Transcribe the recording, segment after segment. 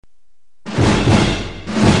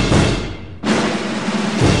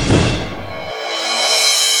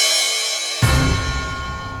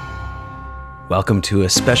Welcome to a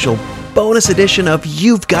special bonus edition of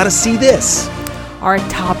You've Gotta See This, our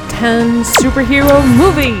top 10 superhero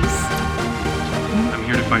movies. I'm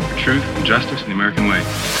here to fight for truth and justice in the American way.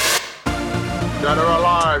 Dead or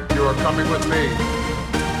alive, you are coming with me.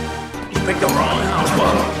 You picked the wrong house.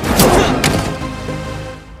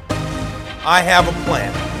 I have a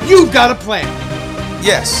plan. You've got a plan.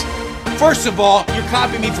 Yes. First of all, you're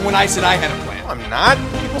copying me from when I said I had a plan. I'm not.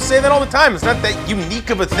 People say that all the time. It's not that unique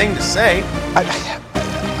of a thing to say.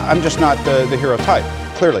 I'm just not the hero type,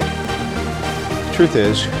 clearly. Truth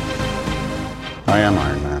is, I am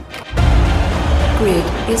Iron Man. Grid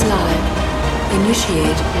is live.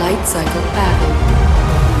 Initiate light cycle battle.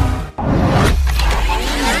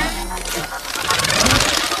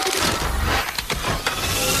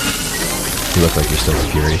 You look like you're still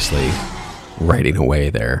furiously writing away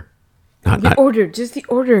there. The order, just the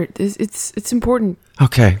order. It's important.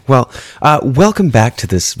 Okay, well, welcome back to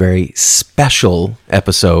this very special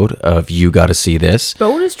episode of You Gotta See This.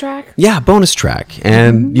 Bonus track. Yeah, bonus track.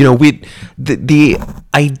 And, you know, the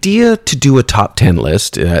idea to do a top 10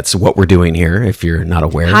 list, that's what we're doing here, if you're not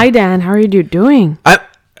aware. Hi, Dan. How are you doing?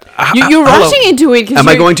 You're hello. rushing into it. Am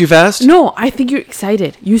I going too fast? No, I think you're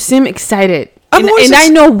excited. You seem excited. And I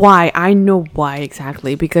know why. I know why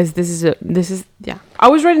exactly. Because this is I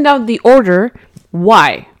was writing down the order.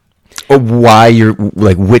 Why? Or why you're,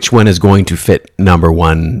 like, which one is going to fit number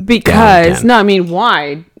one? Because, no, I mean,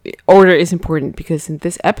 why? Order is important because in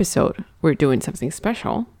this episode, we're doing something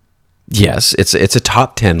special. Yes, it's a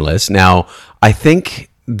top 10 list. Now, I think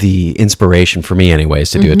the inspiration for me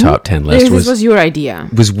anyways to do a top 10 list this was your idea.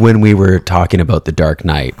 Was when we were talking about The Dark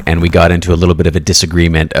Knight and we got into a little bit of a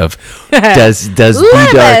disagreement of does The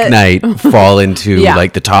Dark Knight fall into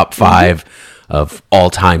like the top 5 of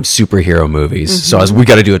all-time superhero movies. So we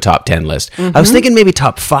got to do a top 10 list. I was thinking maybe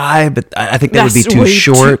top 5, but I think that would be too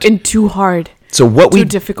short and too hard. So too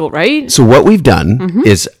difficult, right? So what we've done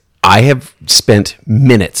is I have spent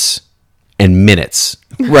minutes and minutes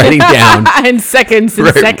writing down and seconds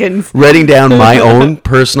writing down my own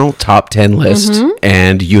personal top 10 list,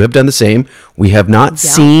 and you have done the same. We have not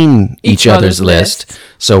seen each other's list,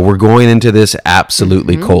 so we're going into this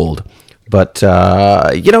absolutely cold. But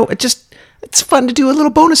you know, it's fun to do a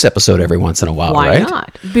little bonus episode every once in a while. Why right?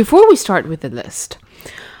 not? Before we start with the list,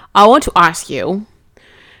 I want to ask you,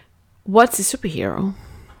 what's a superhero?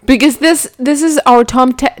 Because this is our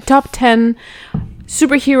top 10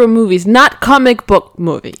 superhero movies, not comic book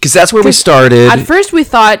movies. Because that's where we started. At first we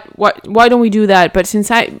thought, why don't we do that? But since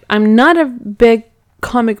I'm not a big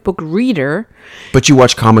comic book reader. But you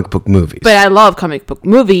watch comic book movies. But I love comic book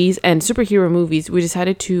movies and superhero movies. We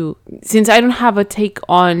decided to, since I don't have a take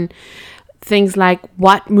on things like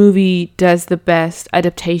what movie does the best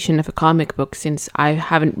adaptation of a comic book, since I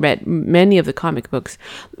haven't read many of the comic books,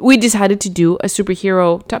 we decided to do a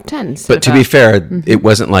superhero top 10. But to be fair, it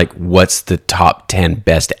wasn't like what's the top 10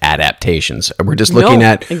 best adaptations. We're just looking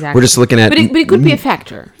at exactly. We're just looking at but it could be a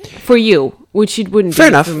factor for you, which it wouldn't fair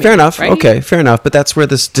be enough for me, fair enough right? Okay, fair enough, but that's where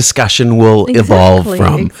this discussion will evolve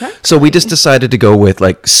from. Exactly. So we just decided to go with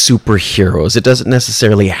like superheroes. It doesn't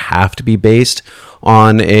necessarily have to be based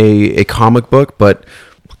on a comic book, but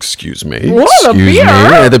excuse me. What, excuse a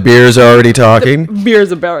beer? me. The beer's already talking.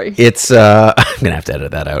 Beer's a berry. It's I'm gonna have to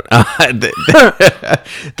edit that out.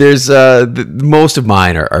 There's most of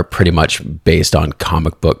mine are pretty much based on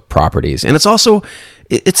comic book properties, and it's also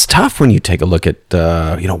it's tough when you take a look at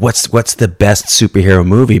you know, what's the best superhero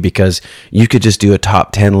movie, because you could just do a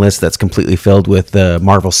top 10 list that's completely filled with the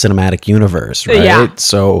Marvel Cinematic Universe, right? Yeah.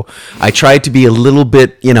 So I tried to be a little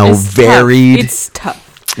bit, you know, varied. It's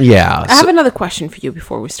tough. Yeah. I have another question for you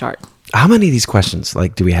before we start. How many of these questions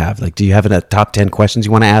do we have? Like, do you have a top 10 questions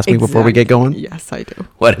you want to ask me before we get going? Yes, I do.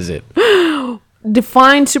 What is it?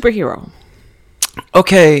 Define superhero.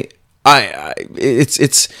 Okay,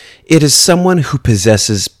 it is someone who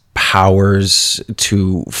possesses powers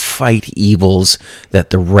to fight evils that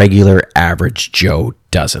the regular average Joe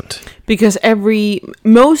doesn't. Because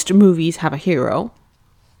most movies have a hero.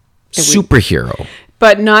 Superhero.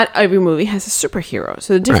 But not every movie has a superhero.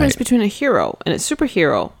 So the difference between a hero and a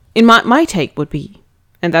superhero, in my take would be,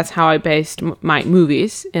 and that's how I based my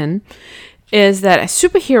movies in, is that a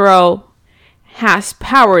superhero has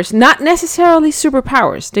powers, not necessarily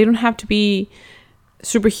superpowers. They don't have to be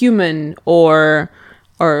superhuman or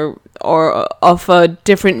of a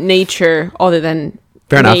different nature other than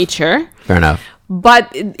nature. Fair enough. But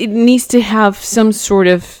it needs to have some sort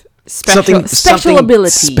of special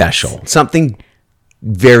ability. Something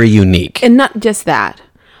very unique. And not just that.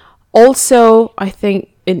 Also, I think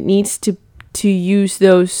it needs to use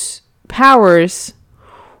those powers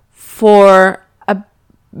for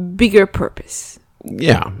bigger purpose.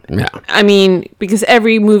 Yeah. I mean, because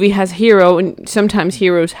every movie has a hero, and sometimes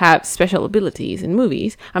heroes have special abilities in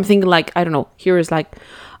movies. I'm thinking like, I don't know, heroes like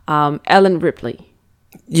Ellen Ripley.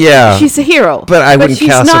 Yeah, she's a hero, but I wouldn't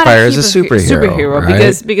classify her as a superhero,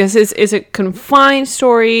 right? because it's a confined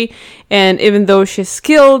story, and even though she's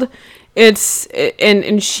skilled, and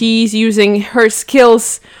she's using her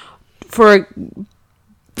skills for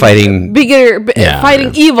fighting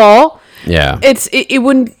fighting evil. Yeah,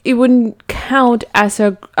 it wouldn't count as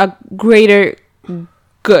a greater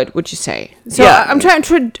good, would you say? So yeah. I'm trying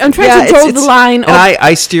to draw the line. And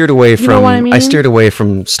I steered away from. You know what I mean? I steered away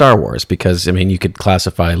from Star Wars because I mean you could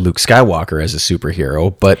classify Luke Skywalker as a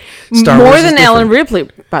superhero, but Star Wars more than Ellen Ripley,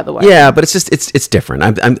 by the way. Yeah, but it's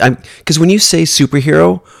different. I'm because when you say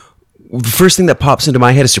superhero, the first thing that pops into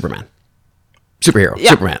my head is Superman. Superman,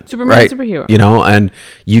 right? Superhero. You know, and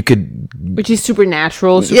you could, which is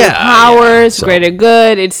supernatural, superpowers, greater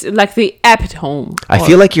good. It's like the epitome. I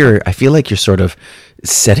feel like you're sort of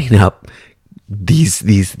setting up these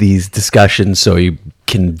discussions so you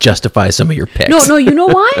can justify some of your picks. No, you know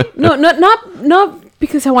why? No, not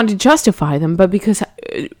because I want to justify them, but because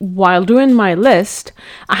while doing my list,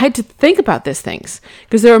 I had to think about these things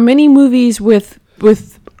because there are many movies with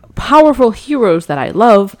powerful heroes that I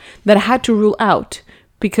love that I had to rule out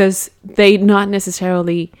because they not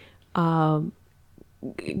necessarily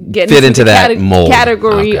fit into that mold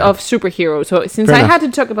category of superheroes. So since I had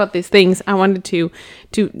to talk about these things, I wanted to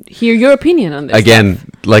hear your opinion on this. Again,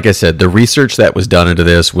 like I said, the research that was done into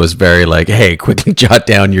this was very like, hey, quickly jot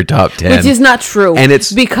down your top 10. Which is not true. And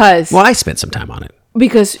it's because I spent some time on it.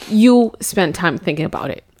 Because you spent time thinking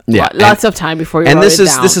about it. Yeah, lots of time before you wrote it down.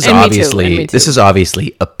 This is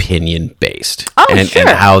obviously opinion based. And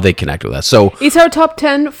how they connect with us. So it's our top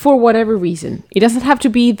 10 for whatever reason. It doesn't have to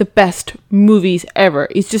be the best movies ever.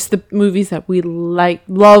 It's just the movies that we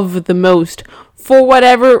love the most for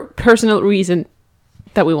whatever personal reason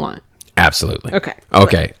that we want. Absolutely.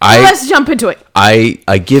 Okay. Let's jump into it. I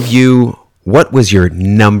give you, what was your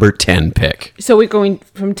number 10 pick? So we're going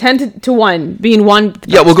from 10 to 1, being 1.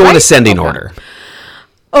 Yeah, we'll go in ascending order.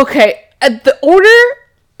 Okay, the order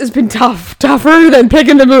has been tougher than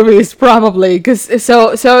picking the movies, probably, because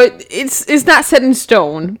so it's not set in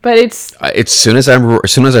stone, but it's as soon as I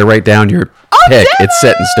write down your pick, it's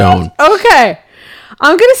set in stone. Okay,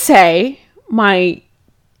 I'm gonna say my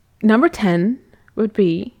number 10 would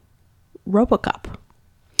be RoboCop.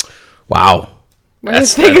 Wow. What do you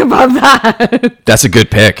think about that? That's a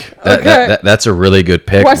good pick. That's a really good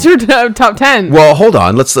pick. What's your top 10? Well, hold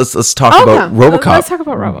on. Let's talk about RoboCop. Let's talk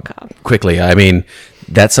about RoboCop quickly. I mean,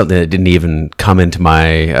 that's something that didn't even come into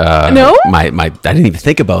my my I didn't even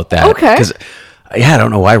think about that. Okay. Because I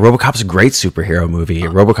don't know why. RoboCop's a great superhero movie.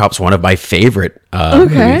 RoboCop's one of my favorite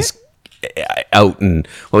movies out in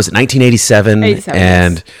 1987.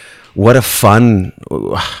 And what a fun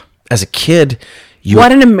as a kid.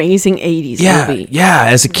 What an amazing 80s movie. Yeah,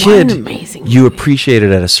 as a kid, you appreciate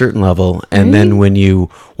it at a certain level, and then when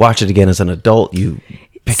you watch it again as an adult, you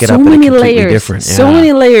pick it up in a completely different. Yeah. So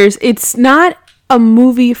many layers. It's not a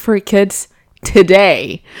movie for kids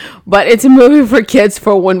today, but it's a movie for kids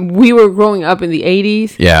for when we were growing up in the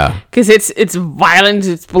 80s. Yeah. Because it's violent,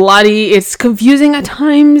 it's bloody, it's confusing at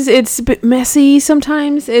times, it's a bit messy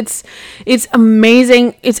sometimes, it's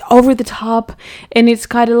amazing, it's over the top, and it's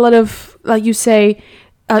got a lot of, like you say,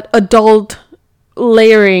 adult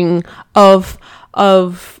layering of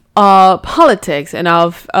politics and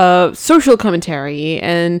of social commentary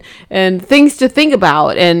and things to think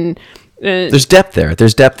about, and there's depth there.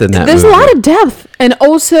 There's depth in that. There's movie. a lot of depth, and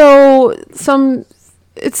also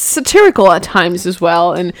it's satirical at times as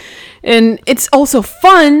well, and it's also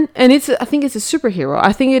fun, and I think it's a superhero.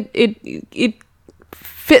 I think it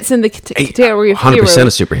fits in the category of 100% a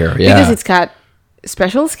superhero, yeah, because it's got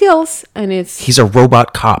special skills, and he's a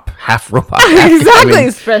robot cop, half robot,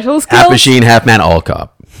 exactly, special skills, half machine, half man, all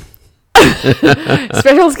cop.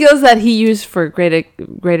 Special skills that he used for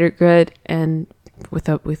greater good, and with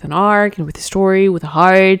an arc, and with a story, with a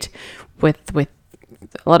heart, with a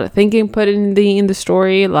lot of thinking put in the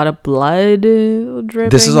story, a lot of blood dripping.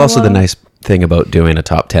 This is also the nice thing about doing a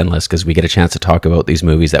top 10 list, because we get a chance to talk about these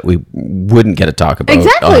movies that we wouldn't get to talk about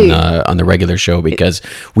on the regular show, because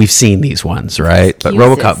we've seen these ones, right? But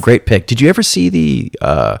RoboCop, great pick. Did you ever see the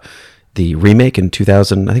remake in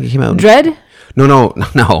 2000? I think it came out. Dread? No.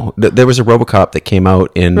 There was a RoboCop that came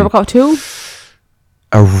out in RoboCop 2.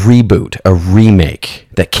 A reboot, a remake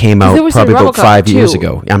that came out probably about 5 years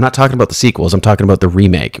ago. I'm not talking about the sequels. I'm talking about the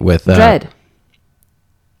remake with Dread.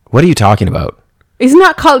 What are you talking about? Isn't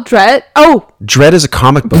that called Dread? Oh, Dread is a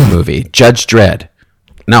comic book movie. Judge Dredd,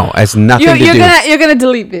 No, it has nothing to do. You're gonna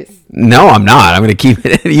delete this. No, I'm not. I'm gonna keep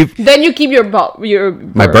it. Then you keep your burp.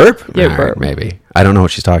 My burp? Your All burp. right, maybe. I don't know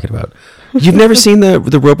what she's talking about. You've never seen the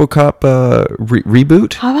RoboCop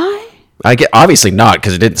reboot? Have I? Obviously not,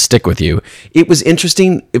 because it didn't stick with you. It was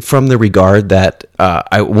interesting from the regard that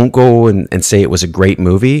I won't go and say it was a great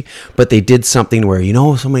movie, but they did something where,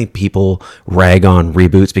 so many people rag on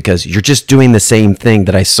reboots because you're just doing the same thing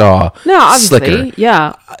that I saw. No, obviously, Slicker.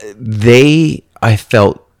 yeah. They, I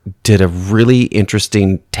felt, did a really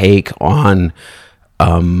interesting take on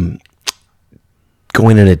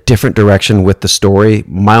going in a different direction with the story.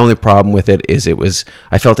 My only problem with it is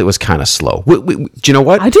I felt it was kind of slow. Do you know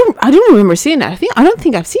what? I don't remember seeing that. I don't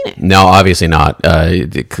think I've seen it. No, obviously not.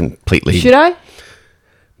 Completely. Should I?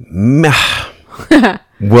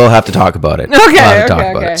 We'll have to talk about it.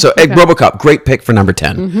 Okay. So, RoboCop, great pick for number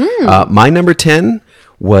 10. Mm-hmm. My number 10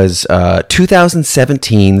 was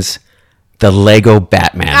 2017's The Lego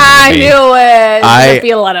Batman movie. I knew it. I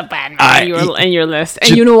feel a lot of Batman in your list.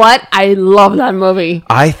 And you know what? I love that movie.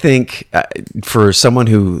 I think for someone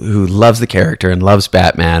who loves the character and loves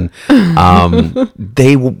Batman,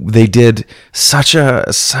 they did such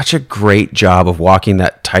a great job of walking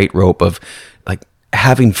that tightrope of like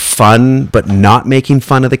having fun but not making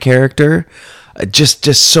fun of the character. Just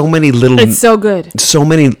so many little. It's so good. So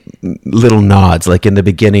many little nods, like in the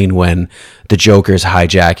beginning when the Joker's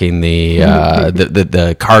hijacking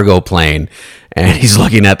the cargo plane, and he's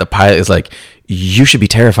looking at the pilot. It's like, you should be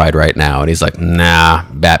terrified right now, and he's like, nah,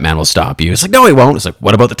 Batman will stop you. It's like, no, he won't. It's like,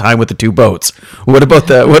 what about the time with the two boats? What about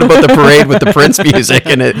the parade with the Prince music?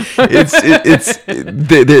 And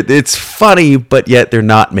it's funny, but yet they're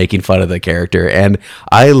not making fun of the character. And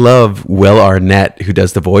I love Will Arnett, who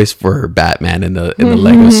does the voice for Batman in the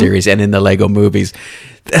Lego series and in the Lego movies.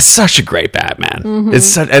 That's such a great Batman. It's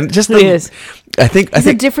such, and just he is. I think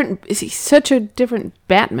he's such a different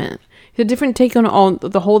Batman. It's a different take on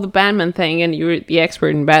the whole Batman thing, and you're the expert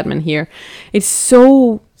in Batman here. It's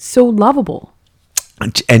so lovable.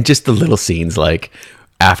 And just the little scenes, like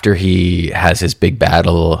after he has his big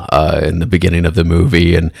battle in the beginning of the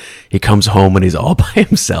movie, and he comes home and he's all by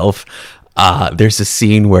himself. There's a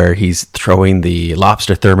scene where he's throwing the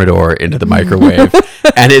lobster thermidor into the microwave,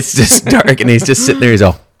 and it's just dark, and he's just sitting there. He's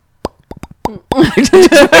all just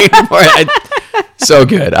waiting for it. So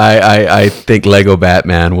good. I think Lego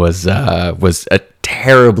Batman was a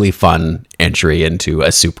terribly fun entry into a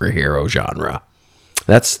superhero genre.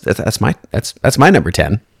 That's my number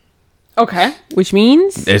 10. Okay, which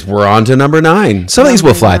means we're on to number 9. Some of these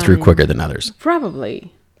will fly through quicker than others.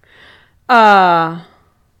 Probably. I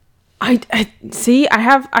see. I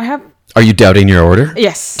have. Are you doubting your order?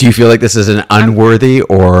 Yes. Do you feel like this is an unworthy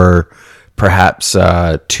or perhaps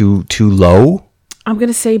too low? I'm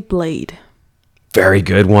gonna say Blade. Very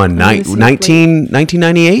good one.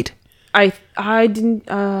 1998? I didn't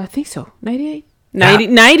think so. 98?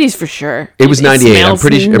 90s for sure. It was 98. I'm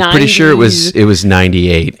pretty sure it was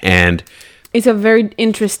 98, and it's a very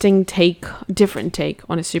interesting different take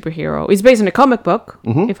on a superhero. It's based on a comic book,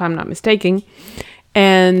 if I'm not mistaken,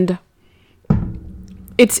 and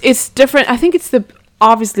it's different. I think it's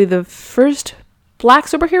obviously the first black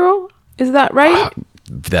superhero. Is that right?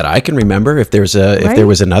 That I can remember. If there was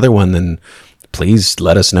another one, then please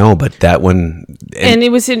let us know. But that one, and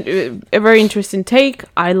it was a very interesting take.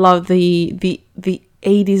 I love the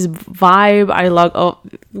 80s vibe. I love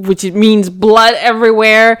which it means blood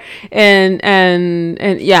everywhere, and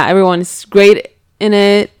yeah, everyone's great in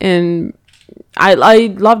it, and I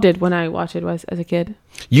loved it when I watched it as a kid.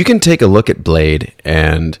 You can take a look at Blade,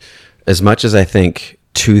 and as much as I think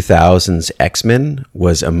 2000's X-Men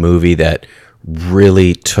was a movie that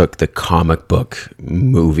really took the comic book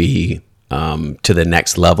movie to the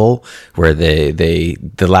next level, where the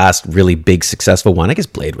last really big successful one, I guess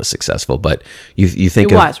Blade was successful, but you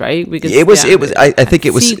think it was right, because it was I think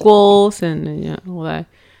it was sequels and all that.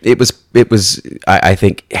 It was I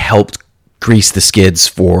think helped grease the skids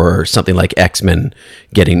for something like X-Men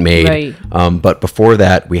getting made. Right. But before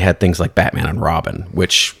that, we had things like Batman and Robin,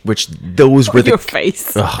 which those were your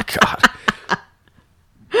face. Oh God.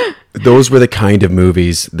 Those were the kind of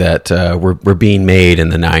movies that were being made in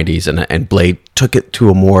the 90s, and Blade took it to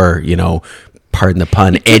a more, pardon the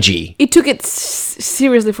pun, edgy. It took it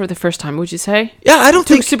seriously for the first time, would you say? Yeah, I don't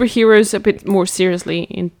think superheroes a bit more seriously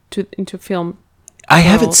into film. I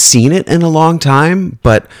haven't seen it in a long time,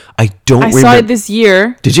 but I saw it this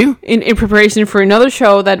year. Did you? In preparation for another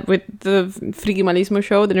show with the Frigimalismo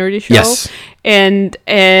show, the nerdy show. Yes. And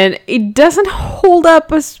it doesn't hold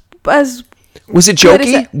up as Was it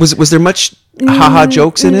jokey? Was there much haha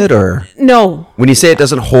jokes in it, or no? When you say it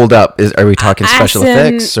doesn't hold up, are we talking special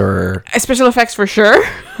effects or special effects for sure?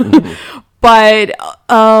 But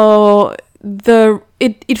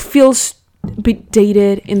it feels a bit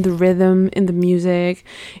dated in the rhythm, in the music,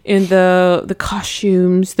 in the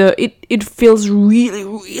costumes. It feels really,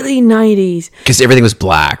 really 90s. Because everything was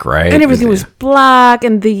black, right? And everything was black,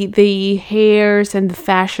 and the hairs and the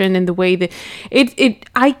fashion and the way that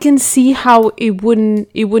I can see how it wouldn't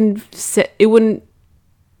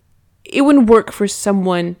work for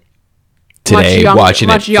someone today watching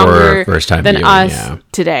it for first time than viewing, us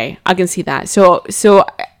today. I can see that. So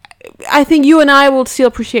I think you and I will still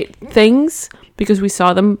appreciate things because we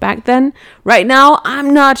saw them back then. Right now,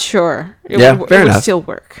 I'm not sure. It would still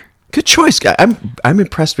work. Good choice, guy. I'm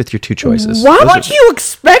impressed with your two choices. What were you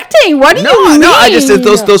expecting? What do you mean? No, I just said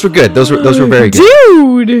those were good. Those were very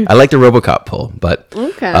good. Dude, I like the RoboCop pull, but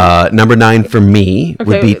number 9 for me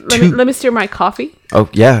would be Let me stir my coffee. Oh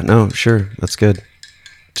yeah, no, sure, that's good.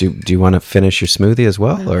 Do you want to finish your smoothie as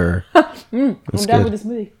well, or I'm done with the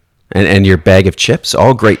smoothie. And your bag of chips,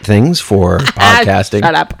 all great things for podcasting.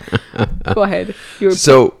 Shut up. Go ahead.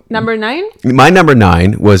 Number 9? My number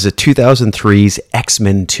 9 was a 2003's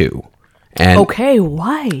X-Men 2. And okay,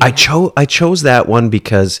 why? I chose that one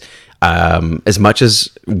because as much as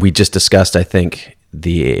we just discussed, I think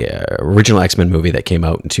the original X-Men movie that came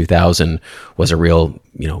out in 2000 was a real,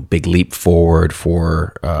 big leap forward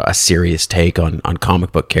for a serious take on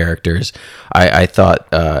comic book characters. I thought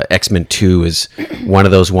X-Men 2 is one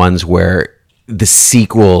of those ones where the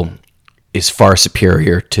sequel is far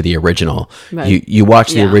superior to the original. Right. You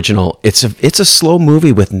watch the original, it's a slow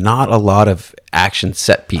movie with not a lot of action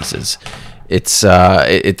set pieces. It's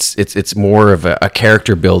more of a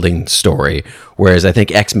character building story, whereas I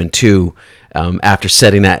think X-Men 2, after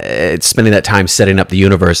spending that time setting up the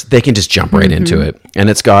universe, they can just jump right into it. And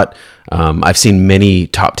it's got, I've seen many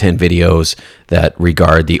top 10 videos that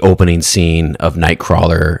regard the opening scene of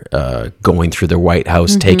Nightcrawler going through the White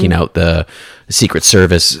House, taking out the Secret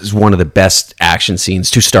Service, is one of the best action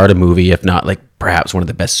scenes to start a movie, if not like perhaps one of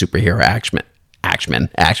the best superhero action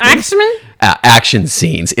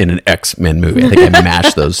scenes in an X-Men movie. I think I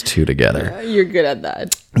mashed those two together. You're good at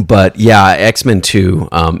that. But yeah, X-Men 2.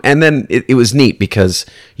 And then it was neat because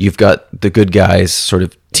you've got the good guys sort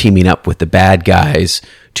of teaming up with the bad guys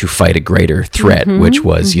to fight a greater threat, which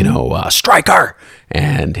was, Stryker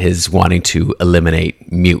and his wanting to eliminate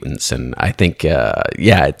mutants. And I think, to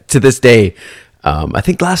this day, I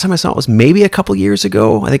think the last time I saw it was maybe a couple years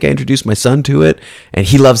ago. I think I introduced my son to it, and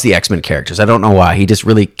he loves the X-Men characters. I don't know why. He just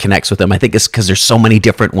really connects with them. I think it's because there's so many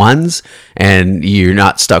different ones, and you're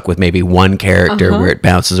not stuck with maybe one character where it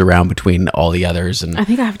bounces around between all the others. And I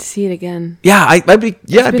think I have to see it again. Yeah, I'd be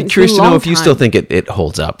curious to know if you still think it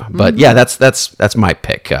holds up. But yeah, that's my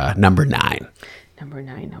pick, number 9. Number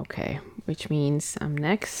 9, okay. Which means I'm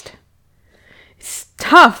next. It's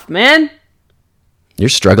tough, man. You're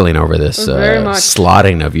struggling over this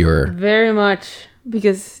slotting of your... Very much,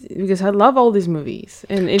 because I love all these movies.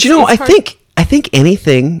 And it's, I think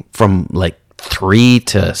anything from like 3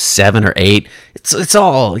 to 7 or 8, it's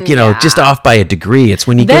all, just off by a degree. It's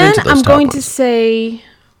when you get into those I'm going to say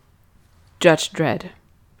Judge Dredd.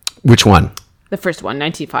 Which one? The first one,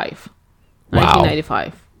 1995. Wow.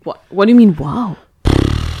 1995. What do you mean, wow?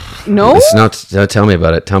 No? Tell me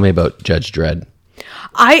about it. Tell me about Judge Dredd.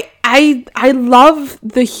 I love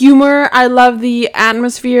the humor. I love the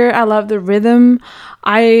atmosphere. I love the rhythm.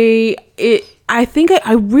 I think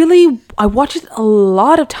I watched it a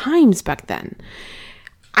lot of times back then.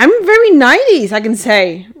 I'm very 90s, I can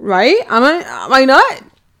say, right? Am I not?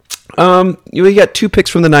 You got 2 picks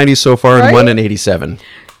from the 90s so far, right? And 1 in 87.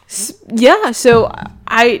 Yeah, so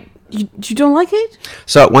you don't like it?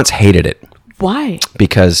 So I once hated it. Why?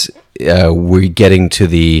 Because we're getting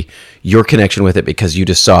to your connection with it because you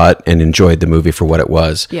just saw it and enjoyed the movie for what it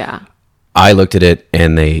was. Yeah. I looked at it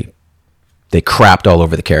and they crapped all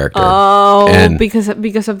over the character. Oh, and because of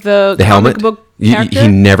the helmet book character? He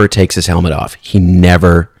never takes his helmet off. He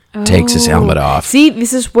never takes his helmet off. See,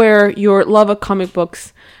 this is where your love of comic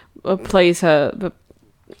books plays it's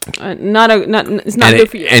not good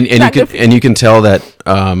for you. And you can tell that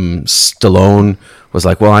Stallone was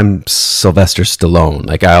like, well, I'm Sylvester Stallone.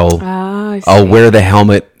 Like I'll wear the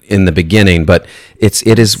helmet in the beginning, but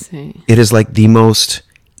it is like the most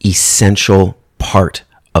essential part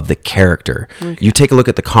of the character. Okay. You take a look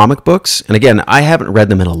at the comic books, and again, I haven't read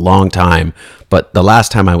them in a long time, but the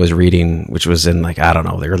last time I was reading, which was in the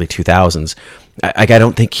early 2000s, I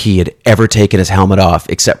don't think he had ever taken his helmet off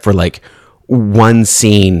except for like one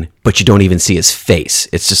scene, but you don't even see his face.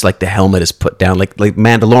 It's just like the helmet is put down, like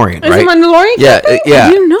Mandalorian, right? Is it Mandalorian? Yeah. I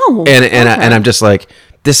didn't know. And I'm just like,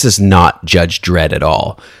 this is not Judge Dredd at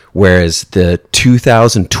all. Whereas the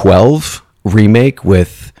 2012 remake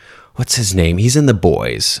with, what's his name? He's in The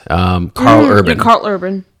Boys. Carl Urban. Yeah, Carl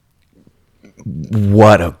Urban.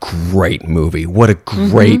 What a great movie. What a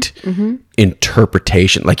great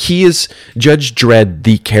interpretation. Like, he is Judge Dredd,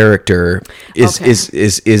 the character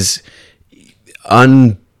is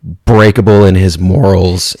unbreakable in his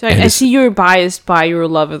morals. So I see you're biased by your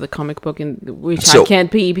love of the comic book, which I can't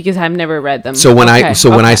be because I've never read them. So when I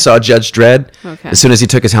saw Judge Dredd, as soon as he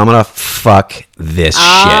took his helmet off, fuck this shit.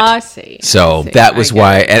 I see. So that was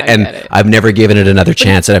why, and I've never given it another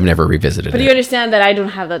chance, and I've never revisited it. But you understand that I don't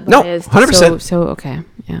have that no, bias. 100%. So okay,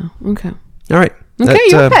 yeah, okay. All right. Okay,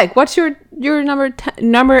 your pick. What's your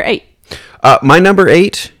number 8? My number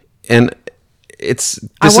 8, and it's.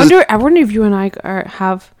 I wonder if you and I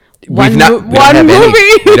have one movie.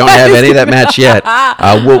 We don't have any that match yet.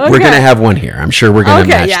 We're going to have one here. I'm sure we're going to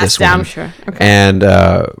match this one. I'm sure. Okay. And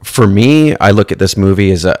for me, I look at this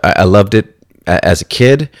movie as I loved it as a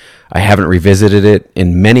kid. I haven't revisited it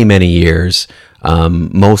in many, many years.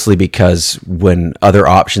 Mostly because when other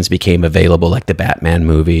options became available, like the Batman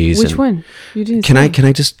movies. Which one? You didn't. Can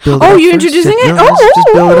I just build? Oh, you're introducing it. Just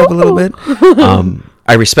build it up a little bit.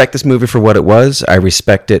 I respect this movie for what it was. I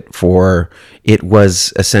respect it for it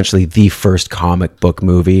was essentially the first comic book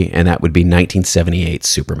movie, and that would be 1978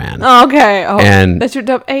 Superman. Oh, okay. Oh, and that's your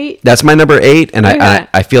top 8? That's my number 8, and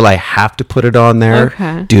I feel I have to put it on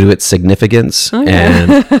there due to its significance. Okay.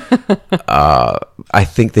 And I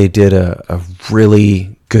think they did a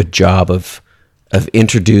really good job of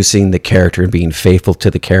introducing the character and being faithful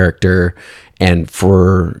to the character. And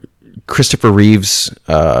for Christopher Reeve's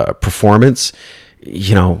performance,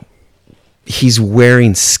 you know, he's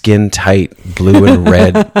wearing skin tight blue and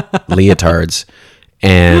red leotards,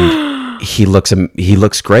 and he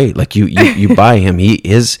looks great. Like you buy him.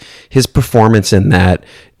 His performance in that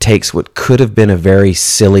takes what could have been a very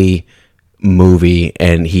silly movie,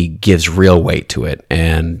 and he gives real weight to it.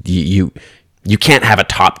 And you can't have a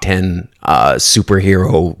top 10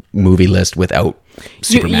 superhero movie list without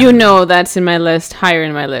Superman. You know that's in my list, higher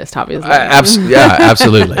in my list, obviously.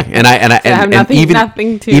 Absolutely. And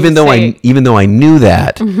even though I knew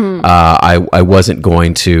that, I wasn't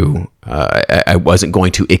going to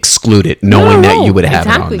exclude it, knowing that you would have it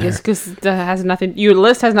on there. Exactly, because that has nothing. Your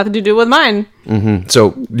list has nothing to do with mine. Mm-hmm.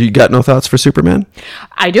 So you got no thoughts for Superman?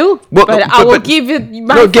 I do, but I will give you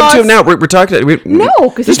my thoughts. Give it to him now. We're talking.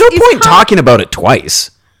 Because there's no point talking about it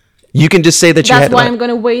twice. You can just say that you had. That's why I'm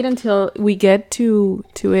going to wait until we get to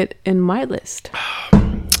it in my list.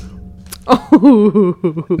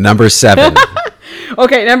 Number 7.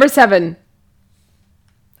 Okay, number 7.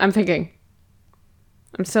 I'm thinking.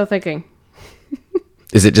 I'm still thinking.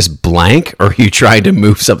 Is it just blank, or are you trying to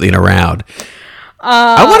move something around?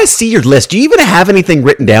 I want to see your list. Do you even have anything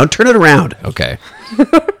written down? Turn it around. Okay.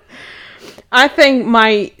 I think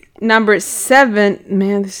my number 7.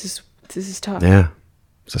 Man, this is tough. Yeah.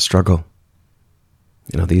 It's a struggle.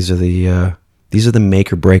 You know, these are the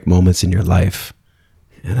make or break moments in your life,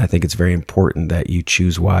 and I think it's very important that you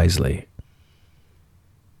choose wisely.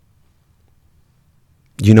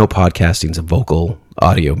 You know, podcasting's a vocal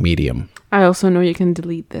audio medium. I also know you can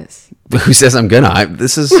delete this. Who says I'm gonna?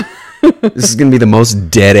 This is gonna be the most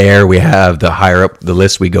dead air we have. The higher up the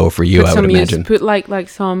list we go for you, I would imagine. Put like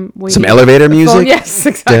some elevator music. Phone. Yes,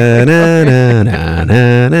 exactly.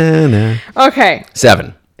 Okay.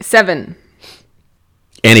 7.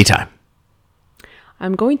 Anytime.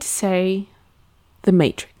 I'm going to say The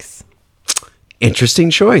Matrix. Interesting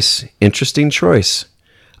choice.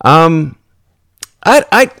 I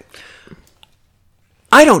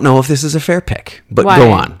don't know if this is a fair pick, but Why?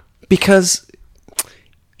 go on. Because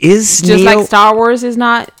is just Neo, like Star Wars is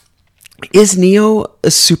not. Is Neo a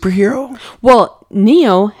superhero? Well,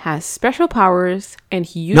 Neo has special powers, and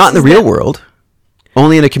he uses not in the real world,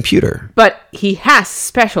 only in a computer. But he has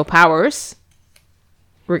special powers,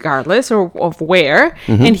 regardless of where,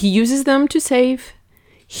 and he uses them to save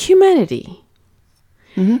humanity.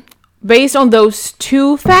 Mm-hmm. Based on those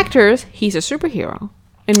two factors, he's a superhero.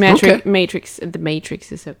 And The Matrix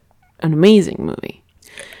is an amazing movie.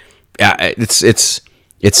 Yeah,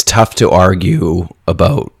 it's tough to argue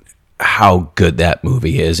about how good that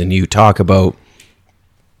movie is, and you talk about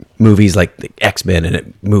movies like the X-Men and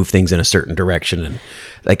it move things in a certain direction, and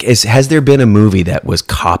like has there been a movie that was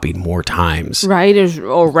copied more times, right,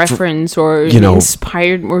 or reference, or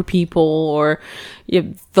inspired more people, or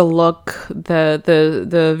the look,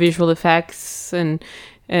 the visual effects, and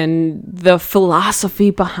the philosophy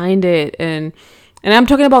behind it, and I'm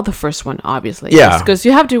talking about the first one, obviously. Yeah, because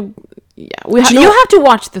you have to. Yeah, you have to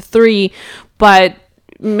watch the 3, but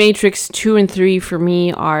Matrix 2 and 3 for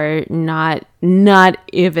me are not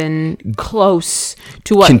even close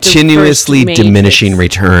to what continuously the first diminishing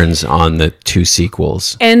returns on the 2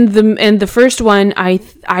 sequels. And the first one,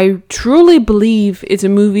 I truly believe it's a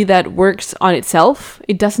movie that works on itself.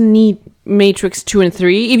 It doesn't need Matrix 2 and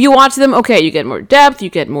 3. If you watch them, okay, you get more depth,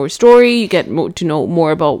 you get more story, you get to know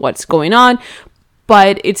more about what's going on,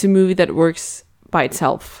 but it's a movie that works by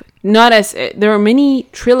itself. Not as there are many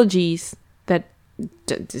trilogies that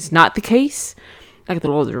is not the case, like the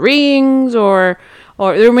Lord of the Rings, or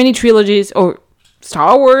there are many trilogies, or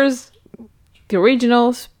Star Wars, the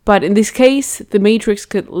originals. But in this case, the Matrix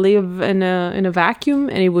could live in a vacuum,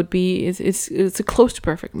 and it would be it's a close to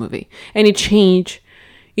perfect movie, and it changed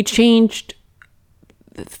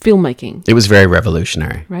filmmaking. It was very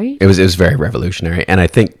revolutionary, right? It was very revolutionary, and I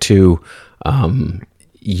think too.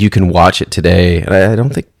 You can watch it today, and I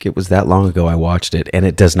don't think it was that long ago I watched it, and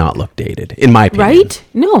it does not look dated, in my opinion. Right?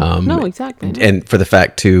 No, exactly. And for the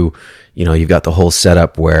fact, too, you've got the whole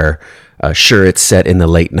setup where, sure, it's set in the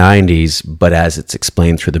late 90s, but as it's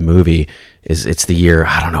explained through the movie, it's the year,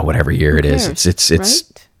 I don't know, whatever year it is. It's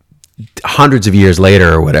right? hundreds of years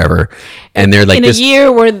later or whatever, and they're like in a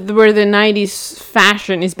year where the 90s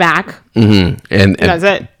fashion is back. Mm-hmm. And that's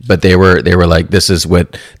it. But they were like, this is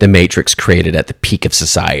what the Matrix created at the peak of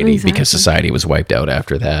society, because society was wiped out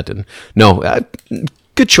after that. And no,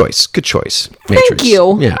 good choice. Matrix. Thank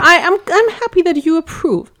you. Yeah, I'm happy that you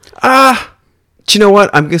approve. Do you know what?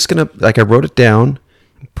 I'm just gonna, I wrote it down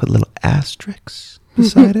and put little asterisks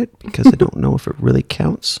beside it because I don't know if it really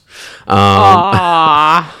counts.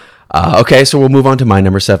 Okay, so we'll move on to my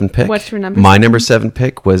number 7 pick. What's your number? My number 7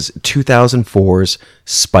 pick was 2004's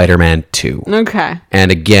Spider-Man 2. Okay. And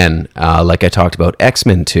again, like I talked about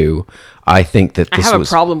X-Men 2, I think that this was... I have a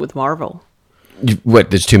problem with Marvel.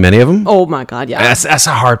 What, there's too many of them? Oh my God, yeah. That's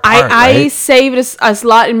a hard part, I right? saved a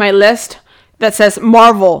slot in my list that says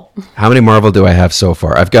Marvel. How many Marvel do I have so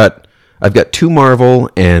far? I've got 2 Marvel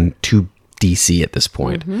and 2 DC at this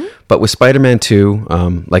point. Mm-hmm. But with Spider-Man 2,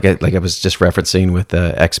 like I was just referencing with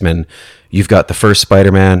X-Men, you've got the first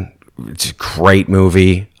Spider-Man. It's a great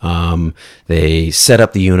movie. They set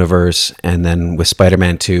up the universe, and then with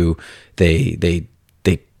Spider-Man 2, they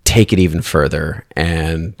take it even further,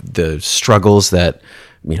 and the struggles that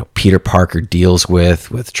Peter Parker deals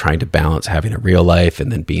with trying to balance having a real life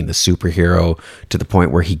and then being the superhero to the point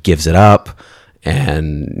where he gives it up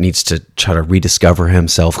and needs to try to rediscover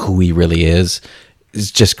himself, who he really is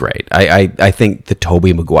just great. I think the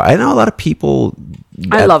Tobey Maguire, I know a lot of people...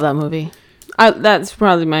 I love that movie. That's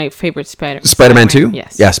probably my favorite Spider-Man 2?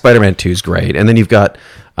 Yes. Yeah, Spider-Man 2 is great. And then you've got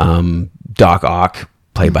Doc Ock,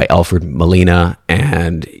 played by Alfred Molina,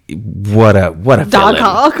 and what a Doc villain.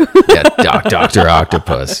 Ock. Yeah, Dr.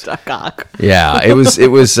 Octopus. Doc Ock. Yeah, it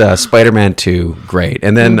was Spider-Man 2, great.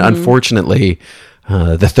 And then unfortunately...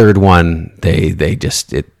 the third one,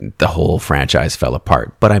 the whole franchise fell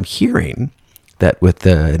apart. But I'm hearing that with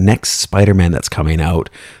the next Spider-Man that's coming out,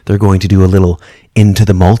 they're going to do a little Into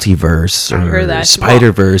the Multiverse or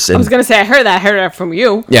Spider-Verse. Well, I was going to say, I heard that from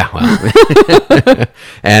you. Yeah, well,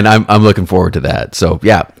 and I'm looking forward to that. So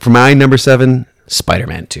yeah, for my number 7,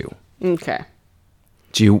 Spider-Man 2. Okay.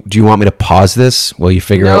 Do you want me to pause this while you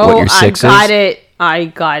figure out what your 6 is? I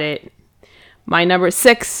got it. My number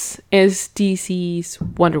 6 is DC's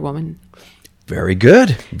Wonder Woman. Very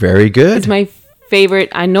good. Very good. It's my favorite.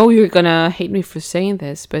 I know you're going to hate me for saying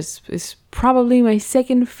this, but it's probably my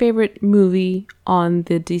second favorite movie on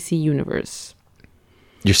the DC universe.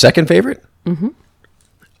 Your second favorite? Mm-hmm.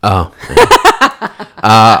 Oh.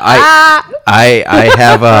 I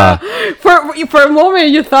have for a moment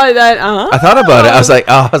you thought that I thought about it. I was like,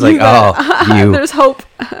 there's hope.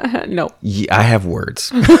 No. I have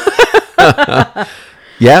words.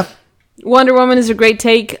 Yeah. Wonder Woman is a great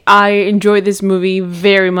take. I enjoyed this movie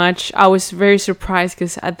very much. I was very surprised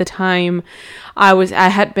because at the time I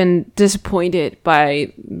had been disappointed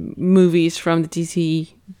by movies from the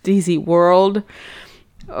DC world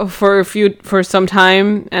for some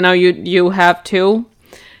time. I know you have too.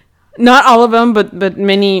 Not all of them, but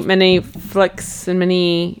many flicks and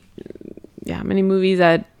many movies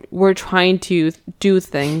that were trying to do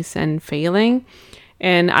things and failing.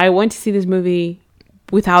 And I went to see this movie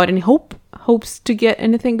without any hopes to get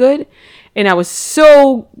anything good, and I was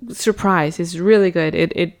so surprised. It's really good.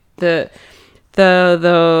 The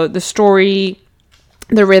story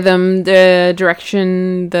the rhythm, the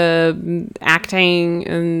direction, the acting,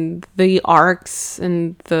 and the arcs,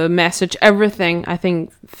 and the message, everything, I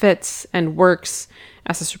think, fits and works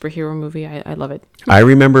as a superhero movie. I love it. I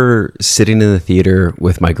remember sitting in the theater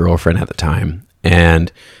with my girlfriend at the time,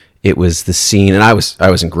 and it was the scene, and I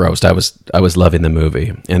was engrossed. I was loving the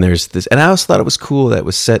movie, and there's this, and I also thought it was cool that it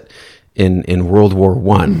was set in World War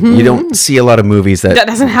One. You don't see a lot of movies that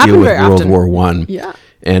doesn't happen deal with very World often. War One. Yeah.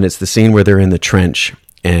 And it's the scene where they're in the trench,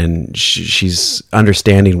 and she's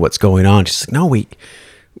understanding what's going on. She's like,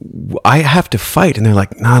 "No, I have to fight." And they're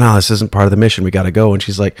like, "No, this isn't part of the mission. We got to go." And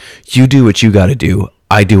she's like, "You do what you got to do.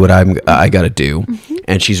 I do what I got to do."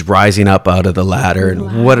 And she's rising up out of the ladder.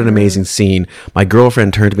 And what an amazing scene. My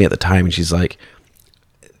girlfriend turned to me at the time, and she's like,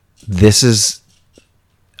 "This is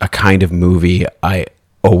a kind of movie I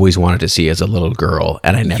always wanted to see as a little girl,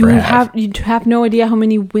 and I never have." You have no idea how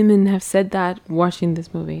many women have said that watching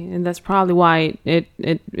this movie, and that's probably why it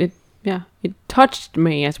touched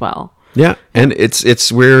me as well. Yeah, and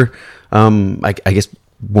it's where I guess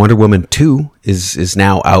Wonder Woman 2 is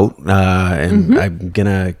now out, and I'm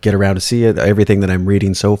gonna get around to see it. Everything that I'm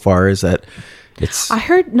reading so far is that it's. I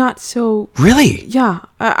heard not so. Really? Yeah,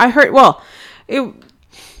 I heard. Well,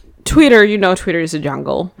 Twitter, Twitter is a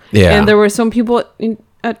jungle. Yeah, and there were some people in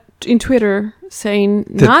Twitter saying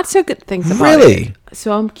not so good things about really? it.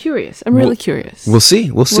 So I'm curious. I'm really curious. We'll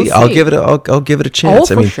see. We'll see. see. I'll give it a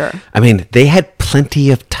chance. Oh, for sure. I mean, they had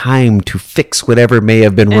plenty of time to fix whatever may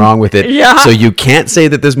have been wrong with it. Yeah. So you can't say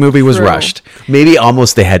that this movie was True. rushed. Maybe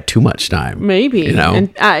almost they had too much time. Maybe.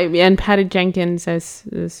 And Patty Jenkins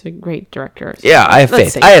is a great director. So Yeah, I have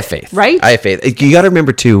let's faith. see. I have faith. Right? I have faith. You got to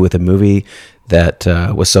remember too, with a movie that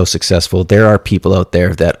was so successful, there are people out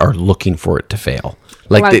there that are looking for it to fail.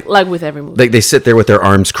 Like with every movie. Like they sit there with their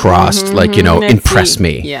arms crossed, let's impress see.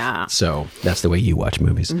 me. Yeah. So that's the way you watch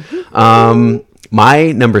movies.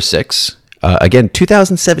 My number 6, again,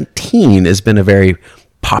 2017 has been a very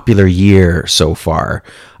popular year so far.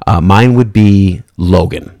 Mine would be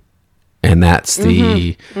Logan. And that's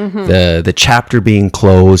the chapter being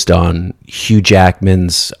closed on Hugh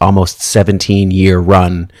Jackman's almost 17-year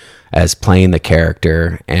run as playing the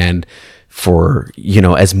character. And for,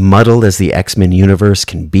 as muddled as the X-Men universe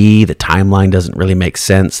can be, the timeline doesn't really make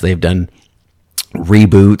sense. They've done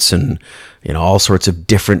reboots and, all sorts of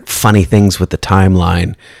different funny things with the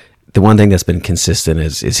timeline. The one thing that's been consistent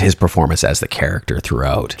is his performance as the character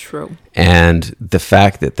throughout. True. And the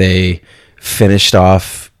fact that they finished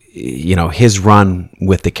off, his run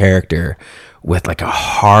with the character with like a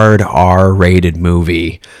hard R-rated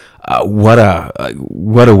movie. What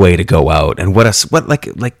a way to go out. And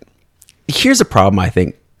here's a problem I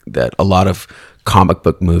think that a lot of comic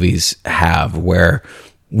book movies have, where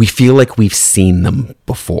we feel like we've seen them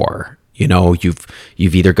before. You've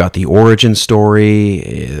either got the origin story,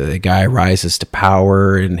 the guy rises to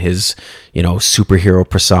power in his, superhero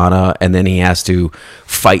persona, and then he has to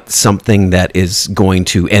fight something that is going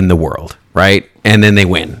to end the world, right? And then they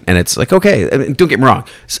win. And it's like, okay, don't get me wrong.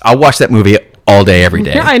 I'll watch that movie all day, every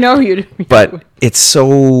day. Yeah, I know you. But it's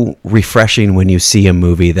so refreshing when you see a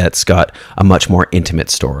movie that's got a much more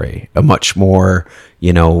intimate story, a much more,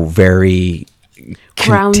 very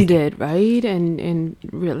grounded, right? And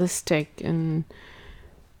realistic and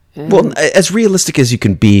well, as realistic as you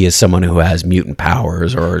can be as someone who has mutant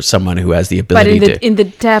powers or someone who has the ability but in the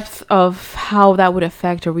depth of how that would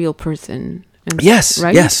affect a real person. Yes,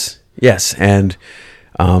 right? yes. And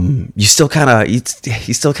you still kind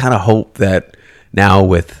of hope that now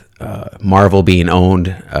with Marvel being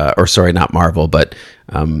owned, not Marvel, but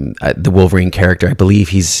the Wolverine character, I believe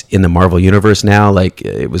he's in the Marvel universe now. Like,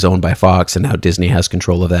 it was owned by Fox, and now Disney has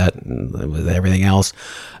control of that and with everything else.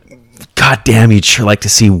 God damn, you'd sure like to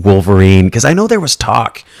see Wolverine, because I know there was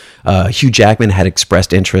talk. Hugh Jackman had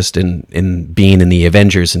expressed interest in being in the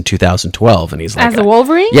Avengers in 2012, and he's like, as the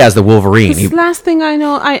Wolverine? Yeah, as the Wolverine. The last thing I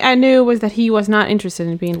knew was that he was not interested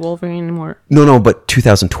in being Wolverine anymore. No, but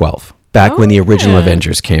 2012. Back when the original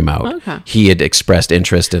Avengers came out, he had expressed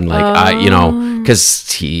interest in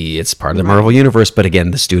because it's part of the Marvel universe. But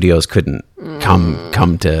again, the studios couldn't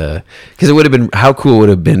come to, because it would have been, how cool would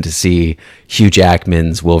it have been to see Hugh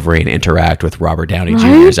Jackman's Wolverine interact with Robert Downey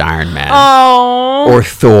Jr.'s Iron Man, or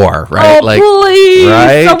Thor, right? Please,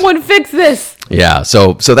 right? Someone fix this. Yeah,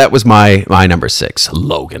 so that was my number 6,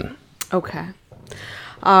 Logan. Okay.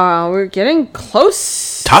 We're getting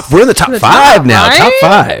close. We're in the top 5 now. Right? Top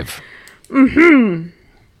 5.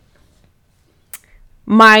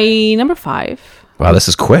 My number 5. Wow, this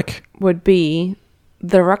is quick. Would be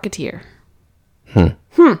The Rocketeer.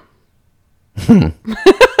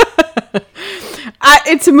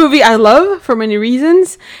 it's a movie I love for many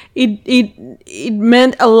reasons. It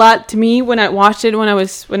meant a lot to me when I watched it when I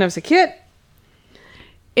was a kid,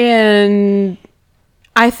 and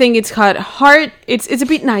I think it's got heart. It's a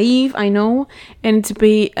bit naive, I know, and it's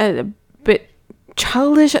a bit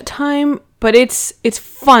childish at time, but it's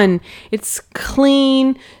fun. It's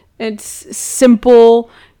clean. It's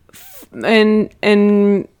simple,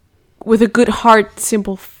 and with a good heart,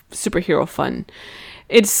 simple superhero fun.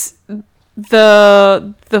 It's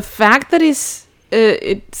the fact that it's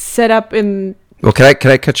set up in. Well, can I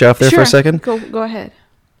cut you off there for a second? Go ahead.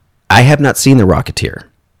 I have not seen The Rocketeer.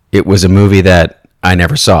 It was a movie that I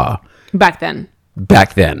never saw back then,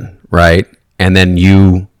 right? And then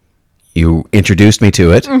you introduced me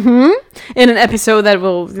to it in an episode that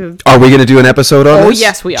will. Are we going to do an episode on this? Oh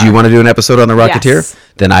yes, we are. Do you want to do an episode on The Rocketeer? Yes.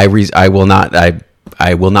 Then I will not.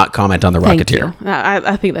 I will not comment on The Rocketeer. Thank you.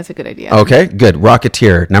 I think that's a good idea. Okay, good.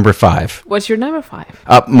 Rocketeer, number 5. What's your number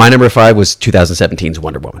 5? My number 5 was 2017's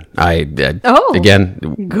Wonder Woman. Again,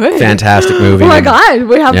 good, fantastic movie. Oh my God,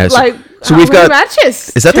 we have so we've got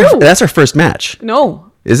matches. Is that that's our first match?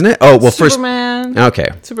 No, isn't it? Oh well, Superman. Okay,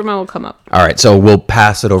 Superman will come up. All right, so we'll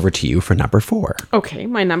pass it over to you for number 4. Okay,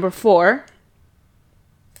 my number 4.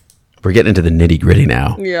 We're getting into the nitty gritty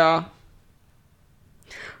now. Yeah.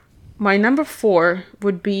 My number 4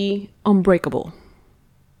 would be Unbreakable.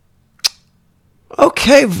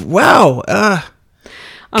 Okay, wow.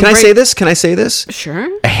 Can I say this? Sure.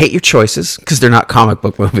 I hate your choices because they're not comic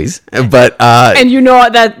book movies. But and you know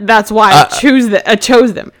that's why I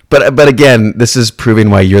chose them. But again, this is proving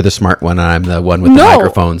why you're the smart one and I'm the one with the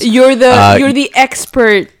microphones. You're the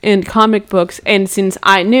expert in comic books, and since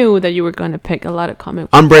I knew that you were going to pick a lot of comic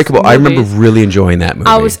books, Unbreakable, movies, I remember really enjoying that movie.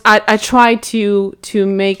 I tried to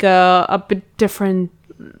make a bit different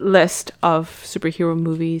list of superhero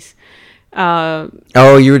movies.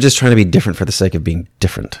 You were just trying to be different for the sake of being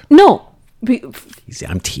different. No.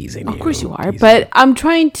 I'm teasing you. Of course you are, but I'm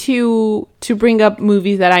trying to bring up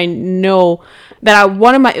movies that I know that I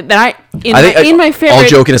in my favorite. All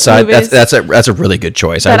joking aside, movies, that's a really good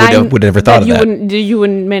choice. I would have never thought of that. You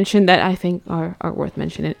wouldn't mention that I think are worth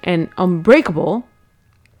mentioning. And Unbreakable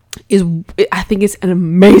I think it's an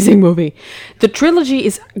amazing movie. The trilogy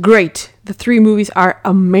is great. The 3 movies are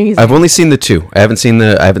amazing. I've only seen the 2. I haven't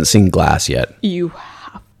seen Glass yet. You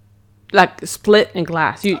have like Split and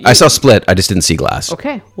Glass. I saw Split. I just didn't see Glass.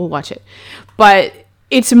 Okay, we'll watch it. But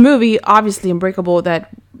it's a movie, obviously Unbreakable, that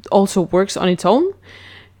also works on its own.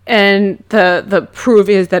 And the proof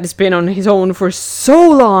is that it's been on his own for so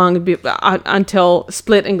long until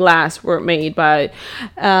Split and Glass were made by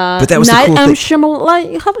but that was Night the cool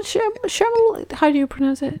Shyamalan. How do you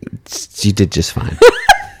pronounce it? You did just fine.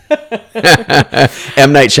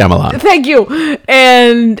 M. Night Shyamalan. Thank you.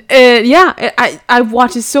 And I've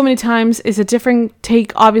watched it so many times. It's a different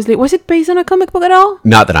take, obviously. Was it based on a comic book at all?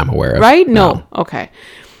 Not that I'm aware of. Right? No. Okay.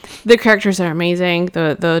 The characters are amazing,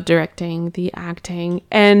 the directing, the acting,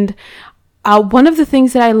 and one of the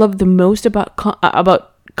things that I love the most about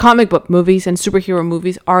comic book movies and superhero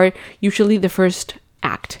movies are usually the first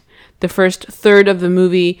act, the first third of the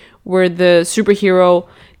movie, where the superhero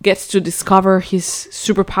gets to discover his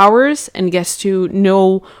superpowers and gets to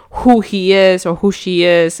know who he is or who she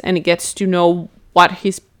is, and it gets to know what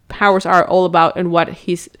his powers are all about and what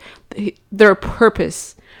their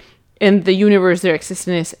purpose in the universe their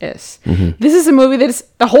existence is. Mm-hmm. This is a movie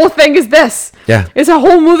the whole thing is this. Yeah. It's a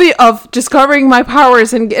whole movie of discovering my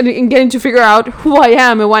powers and getting to figure out who I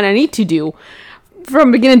am and what I need to do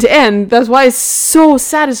from beginning to end. That's why it's so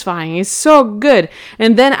satisfying. It's so good.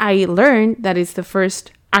 And then I learned that it's the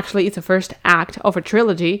first act of a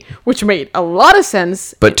trilogy, which made a lot of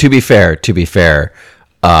sense. But to be fair,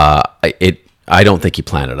 I don't think he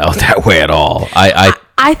planned it out that way at all.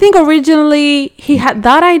 I think originally he had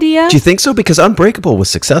that idea. Do you think so? Because Unbreakable was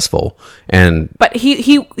successful, but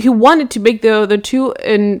he wanted to make the 2,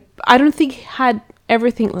 and I don't think he had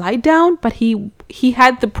everything laid down. But he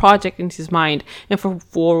had the project in his mind, and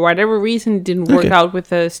for whatever reason, it didn't work out with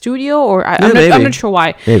the studio, or I'm not sure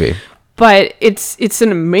why. Maybe. But it's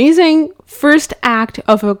an amazing first act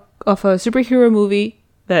of a superhero movie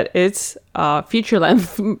that it's feature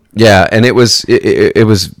length. Yeah, and it was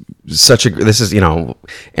such a. This is M.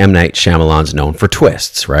 Night Shyamalan's known for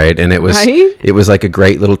twists, right? And it was like a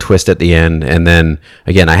great little twist at the end. And then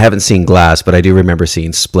again, I haven't seen Glass, but I do remember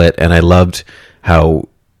seeing Split, and I loved how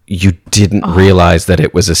you didn't realize that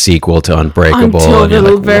it was a sequel to Unbreakable until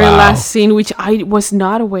the very last scene, which I was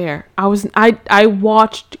not aware. I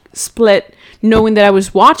watched Split knowing that I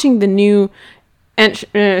was watching the new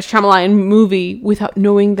Shyamalan movie without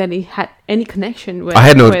knowing that he had any connection with. I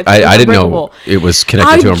had no. with I didn't know Unbreakable. it was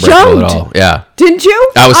connected to Unbreakable at all. Yeah. Didn't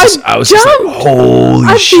you? I was just like,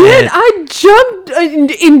 holy shit! I jumped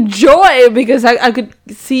in joy because I could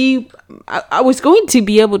see. I was going to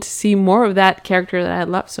be able to see more of that character that I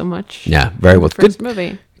loved so much. Yeah, very well. First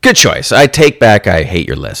movie. Good choice. I take back I hate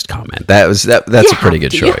your list comment. That's a pretty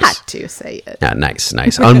good choice. You had to say it. Yeah, nice.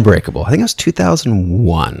 Unbreakable. I think it was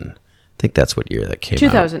 2001. I think that's what year that came out.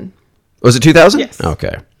 2000. Was it 2000? Yes.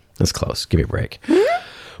 Okay. That's close. Give me a break.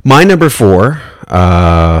 My number 4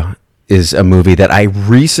 is a movie that I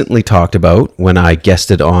recently talked about when I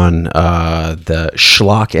guested on the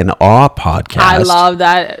Schlock and Awe podcast. I love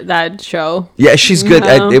that show. Yeah, she's good.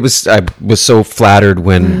 I was so flattered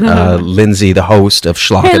when Lindsay, the host of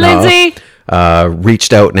Schlock and Awe,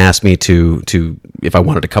 reached out and asked me to if I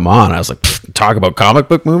wanted to come on. I was like, talk about comic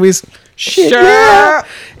book movies? Sure. Yeah.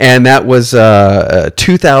 And that was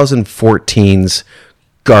 2014's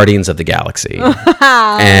Guardians of the Galaxy.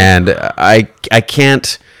 And I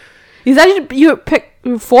can't... Is that your pick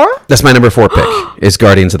 4? That's my number 4 pick, is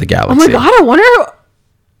Guardians of the Galaxy. Oh my god, I wonder...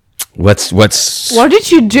 What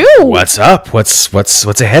did you do? What's up? What's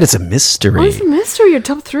ahead? It's a mystery. What's the mystery? Your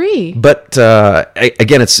top 3. But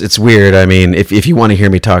again, it's weird. I mean, if you want to hear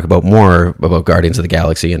me talk about more about Guardians of the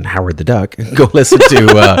Galaxy and Howard the Duck, go listen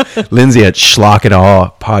to Lindsay at Schlock and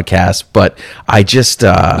Awe podcast. But I just you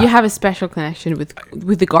have a special connection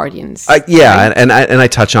with the Guardians. Yeah, right? and I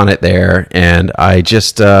touch on it there, and I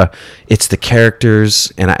just it's the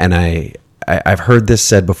characters, and I've heard this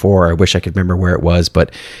said before. I wish I could remember where it was,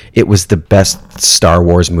 but it was the best Star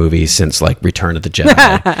Wars movie since like Return of the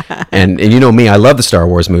Jedi. and you know me, I love the Star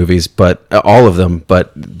Wars movies, but all of them.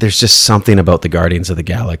 But there's just something about the Guardians of the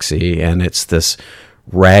Galaxy, and it's this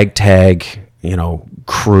ragtag,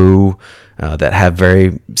 crew that have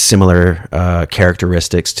very similar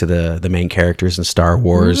characteristics to the main characters in Star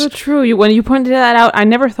Wars. That's true. When you pointed that out, I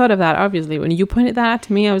never thought of that. Obviously, when you pointed that out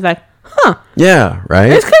to me, I was like, huh. Yeah,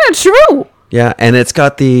 right? It's kind of true. Yeah, and it's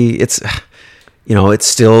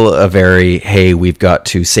still a very, hey, we've got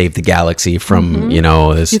to save the galaxy from,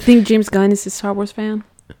 this. You think James Gunn is a Star Wars fan?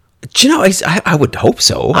 Do you know, I would hope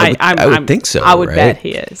so. I would think so. I would bet he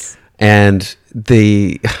is. And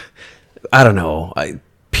I don't know,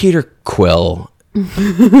 Peter Quill.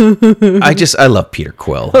 I love Peter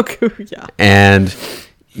Quill. Okay, yeah. And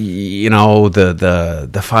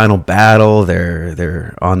the final battle,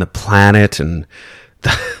 they're on the planet, and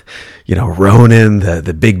Ronan,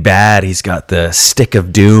 the big bad, he's got the stick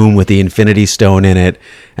of doom with the Infinity Stone in it,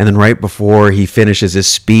 and then right before he finishes his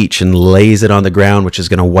speech and lays it on the ground, which is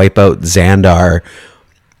going to wipe out Xandar,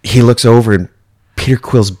 he looks over and Peter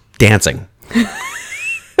Quill's dancing.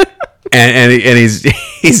 and he's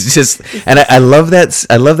just, and I love that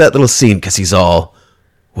little scene, because he's all,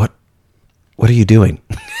 what are you doing?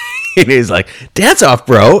 And he's like, dance off,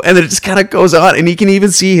 bro. And then it just kind of goes on, and you can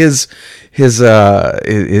even see his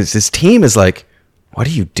team is like, what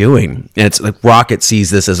are you doing? And it's like Rocket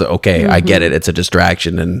sees this as, okay, I get it, it's a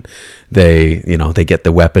distraction, and they get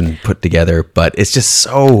the weapon put together, but it's just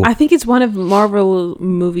so... I think it's one of Marvel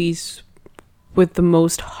movies with the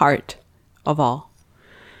most heart of all.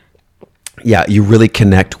 Yeah, you really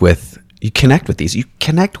connect with these. You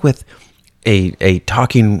connect with a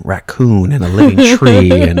talking raccoon and a living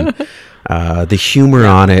tree, and the humor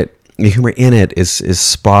in it is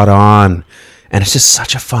spot on, and it's just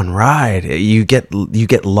such a fun ride. You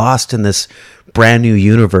get lost in this brand new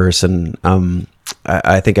universe, and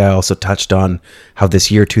I think I also touched on how this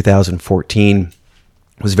year 2014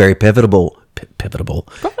 was very pivotal.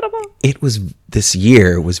 This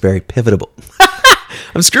year was very pivotal.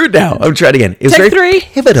 I'm screwed now. I'm trying again. It was very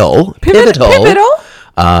pivotal.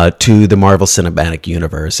 To the Marvel Cinematic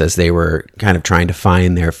Universe, as they were kind of trying to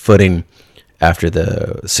find their footing after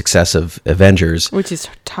the success of Avengers. Which is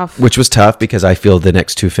tough. Which was tough, because I feel the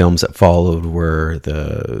next 2 films that followed were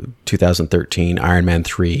the 2013 Iron Man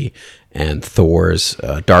 3 and Thor's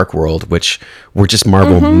Dark World, which were just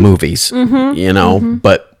Marvel movies,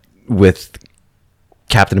 but with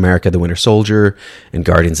Captain America, the Winter Soldier, and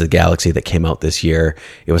Guardians of the Galaxy that came out this year,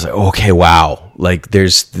 it was like, okay, wow, like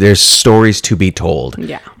there's stories to be told.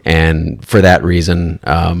 Yeah. And for that reason,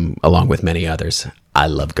 along with many others, I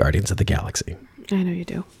love Guardians of the Galaxy. I know you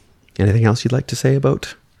do. Anything else you'd like to say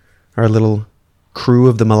about our little crew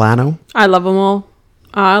of the Milano? I love them all.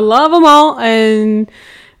 And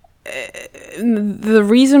the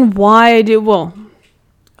reason why I do, well,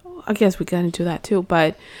 I guess we got into that too,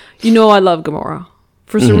 but I love Gamora.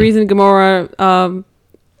 For some reason, Gamora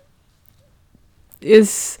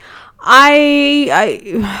is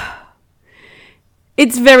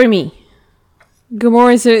it's very me.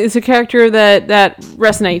 Gamora is a character that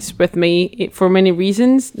resonates with me for many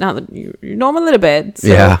reasons. Now that you know him a little bit,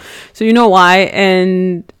 so you know why,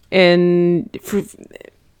 and for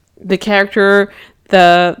the character,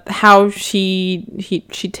 how she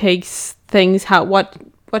takes things, what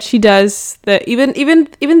she does,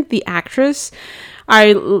 even the actress.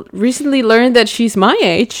 I recently learned that she's my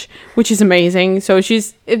age, which is amazing. So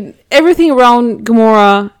everything around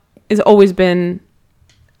Gamora has always been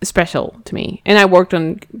special to me. And I worked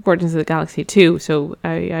on Guardians of the Galaxy too, so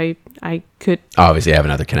I could obviously have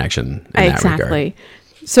another connection in that regard.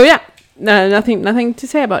 So yeah, nothing to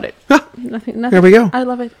say about it. Nothing. There we go. I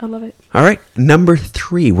love it. All right, number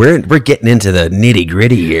 3. We're getting into the nitty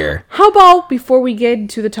gritty here. How about before we get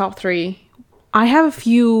to the top 3? I have a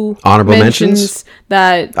few honorable mentions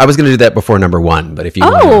that I was going to do that before number 1, but if you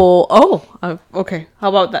okay. How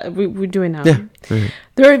about that? We're doing now. Yeah. Right.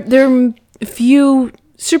 There are a few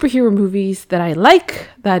superhero movies that I like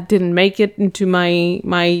that didn't make it into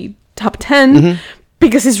my top 10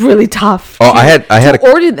 because it's really tough. I had to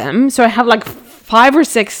order them, so I have like 5 or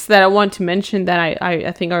 6 that I want to mention that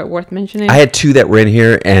I think are worth mentioning. I had 2 that were in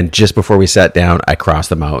here, and just before we sat down, I crossed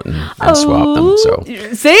them out and swapped them. So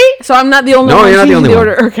see, so I'm not the only one. No, you're not the only one.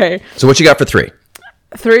 Order. Okay. So what you got for 3?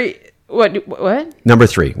 3. What? Number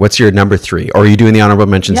 3. What's your number 3? Or are you doing the honorable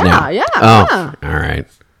mentions now? Yeah. Oh, all right.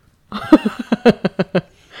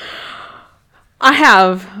 I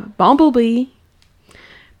have Bumblebee,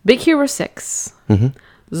 Big Hero 6,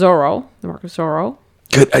 Zorro, the Mark of Zorro.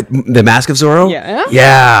 Good. The Mask of Zorro? Yeah.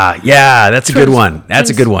 Yeah. That's a good one. That's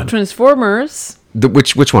a good one. Transformers.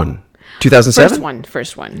 Which one? 2007?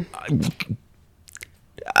 First one.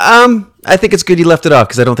 I think it's good you left it off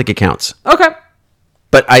because I don't think it counts. Okay.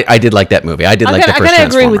 But I did like that movie. I did like the first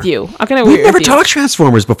Transformer. agree with you. We've never talked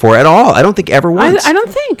Transformers before at all. I don't think ever once. I don't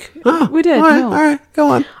think we did. All right, go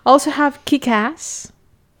on. I also have Kick-Ass.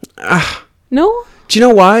 No? Do you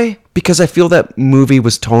know why? Because I feel that movie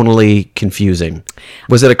was tonally confusing.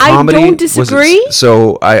 Was it a comedy? I don't disagree.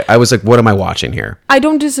 So I was like, what am I watching here? I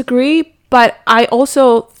don't disagree, but I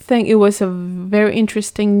also think it was a very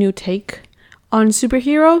interesting new take on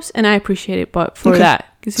superheroes, and I appreciate it for that.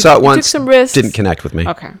 Saw it once, took some risks. Didn't connect with me.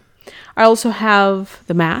 Okay. I also have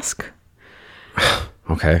The Mask.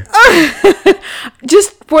 Okay.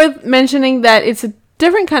 Just worth mentioning that it's a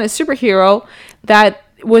different kind of superhero that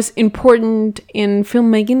was important in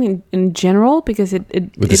filmmaking in general because it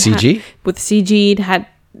with the CG? With CG, it had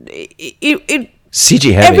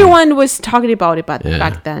CG heavy. Everyone was talking about it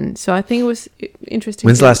back then, so I think it was interesting.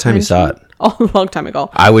 When's the last time you saw it? Oh, a long time ago.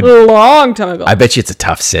 A long time ago. I bet you it's a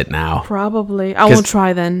tough sit now. Probably. I won't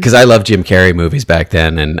try then. Because I loved Jim Carrey movies back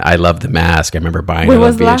then, and I loved The Mask. I remember buying it on VHS. When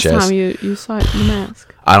was the last time you saw it, The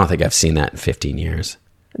Mask? I don't think I've seen that in 15 years.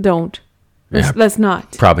 Don't. Let's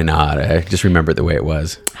not. Probably not. I just remember it the way it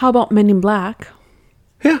was. How about Men in Black?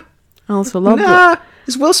 Yeah. I also love it.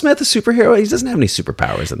 Is Will Smith a superhero? He doesn't have any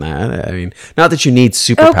superpowers in that. I mean, not that you need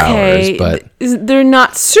superpowers, but... They're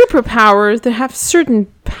not superpowers. They have certain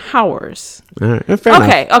powers. Fair enough.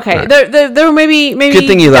 Okay. Right. They're maybe good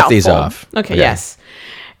thing you left these off. Okay, yes.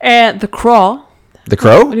 And The Crow. The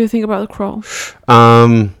Crow? What do you think about The Crow?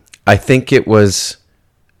 I think it was...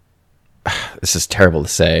 This is terrible to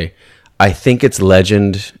say. I think its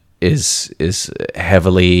legend is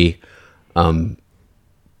heavily...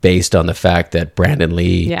 based on the fact that Brandon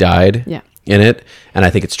Lee died in it. And I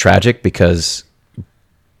think it's tragic because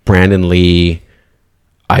Brandon Lee,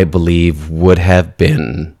 I believe, would have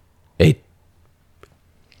been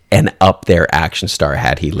an up there action star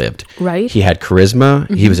had he lived. Right. He had charisma.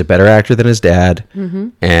 Mm-hmm. He was a better actor than his dad. Mm-hmm.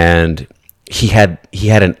 And he had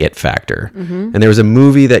an it factor. Mm-hmm. And there was a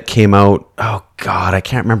movie that came out, oh God, I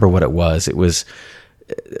can't remember what it was. It was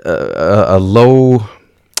a low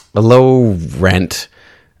rent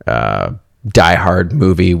Die Hard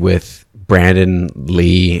movie with Brandon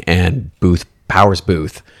Lee and Powers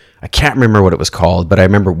Booth. I can't remember what it was called, but I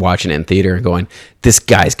remember watching it in theater and going, this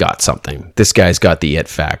guy's got something. This guy's got the it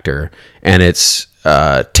factor. And it's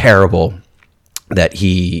terrible that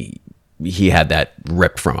he had that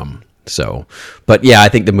ripped from him. So, but yeah, I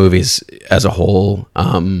think the movie's as a whole,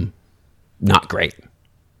 not great.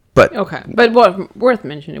 But okay, but worth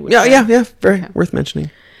mentioning. Yeah, very worth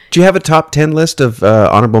mentioning. Do you have a top 10 list of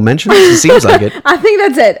honorable mentions? It seems like it. I think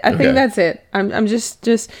that's it. I think that's it. I'm just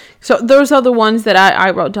so those are the ones that I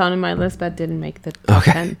wrote down in my list that didn't make the top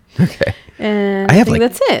 10. Okay. And I think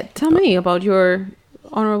that's it. Tell me about your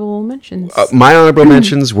honorable mentions. My honorable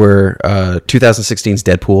mentions were 2016's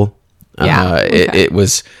Deadpool. It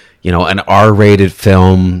was, an R-rated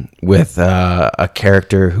film with a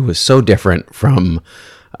character who was so different from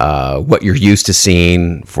what you're used to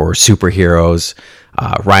seeing for superheroes.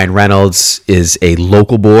 Ryan Reynolds is a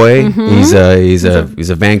local boy. Mm-hmm. He's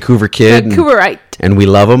a Vancouver kid. Vancouverite. And we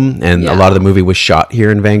love him. And a lot of the movie was shot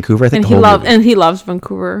here in Vancouver. I think he loves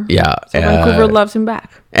Vancouver. Yeah. So Vancouver loves him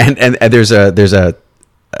back. And there's a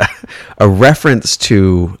reference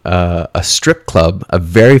to a strip club, a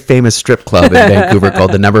very famous strip club in Vancouver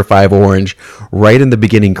called the Number 5 Orange. Right in the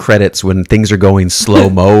beginning credits, when things are going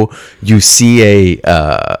slow-mo, you see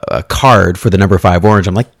a card for the Number 5 Orange.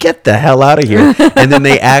 I'm like, get the hell out of here. And then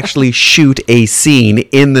they actually shoot a scene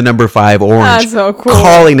in the Number 5 Orange. That's so cool.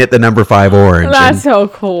 Calling it the Number 5 Orange. That's so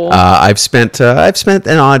cool. I've spent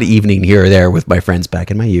an odd evening here or there with my friends back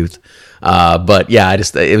in my youth. But yeah,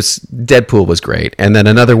 Deadpool was great. And then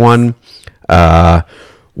another one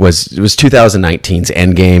was 2019's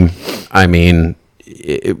Endgame. I mean,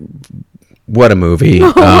 what a movie.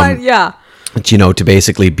 Yeah. To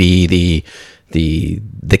basically be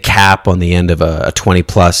the cap on the end of a 20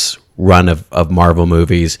 plus run of Marvel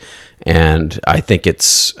movies. And I think I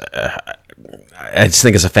just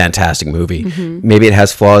think it's a fantastic movie. Mm-hmm. Maybe it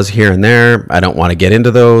has flaws here and there. I don't want to get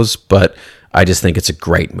into those, but I just think it's a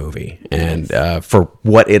great movie, and for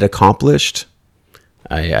what it accomplished,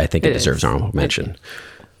 I think it deserves honorable mention.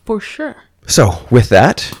 For sure. So, with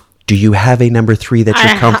that, do you have a number 3 that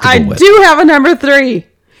you're comfortable with? I do have a number 3.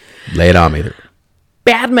 Lay it on me.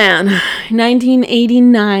 Batman,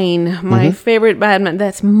 1989. My favorite Batman.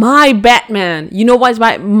 That's my Batman. You know why it's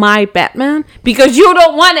my Batman? Because you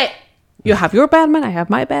don't want it. You have your Batman, I have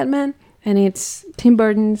my Batman, and it's Tim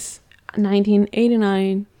Burton's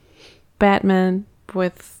 1989 Batman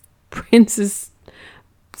with Prince's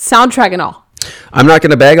soundtrack and all. I'm not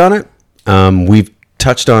going to bag on it. We've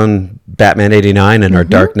touched on Batman 89 in our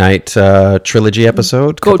Dark Knight trilogy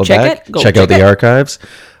episode. Go check it. Check out the archives.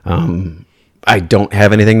 I don't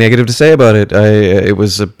have anything negative to say about it. It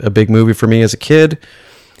was a big movie for me as a kid.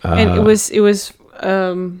 And it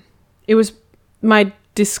was my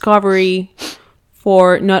discovery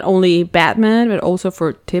for not only Batman, but also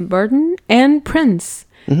for Tim Burton and Prince.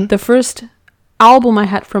 Mm-hmm. The first album I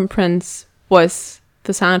had from Prince was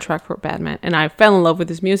the soundtrack for Batman, and I fell in love with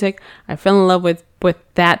his music. I fell in love with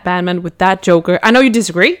that Batman, with that Joker. I know you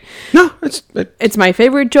disagree. No, it's my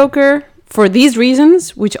favorite Joker for these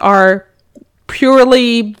reasons, which are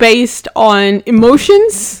purely based on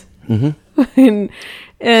emotions. Mm-hmm.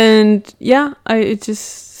 and yeah, it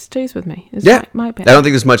just stays with me. It's my Batman. I don't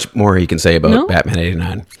think there's much more you can say about Batman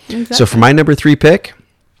 89. Exactly. So for my number 3 pick,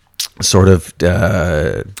 sort of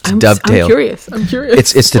to dovetail. I'm curious.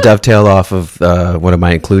 It's to dovetail off of one of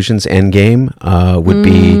my inclusions. Endgame would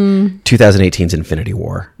be 2018's Infinity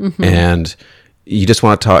War, and you just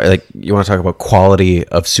want to talk about quality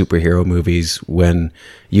of superhero movies when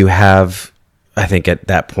you have, I think at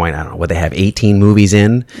that point, I don't know what they have, 18 movies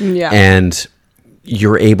in, and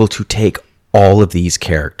you're able to take all of these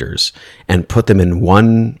characters and put them in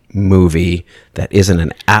one movie that isn't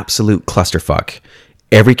an absolute clusterfuck.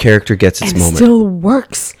 Every character gets its moment.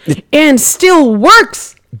 And still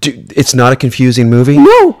works. Dude, it's not a confusing movie.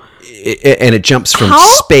 No. And it jumps from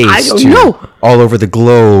space to all over the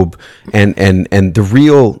globe. And the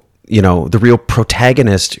real, the real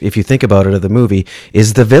protagonist, if you think about it, of the movie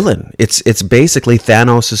is the villain. It's basically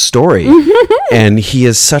Thanos' story. And he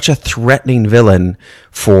is such a threatening villain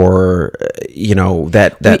for,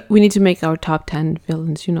 that... We need to make our top 10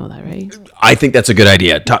 villains. You know that, right? I think that's a good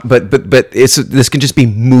idea. But this can just be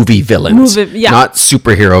movie villains. Not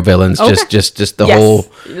superhero villains. Okay. Just the whole...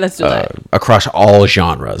 Let's do that. Across all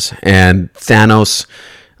genres. And Thanos...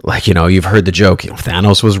 you've heard the joke.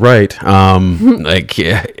 Thanos was right. He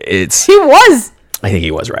was. I think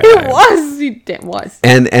he was right. He was.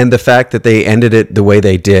 And the fact that they ended it the way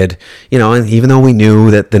they did, and even though we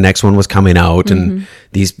knew that the next one was coming out and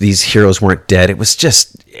these heroes weren't dead, it was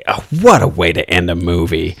just what a way to end a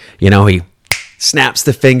movie. He snaps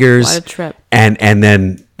the fingers. What a trip. And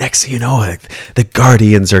then next thing you know, the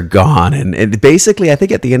Guardians are gone. And basically, I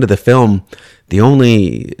think at the end of the film, the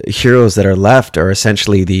only heroes that are left are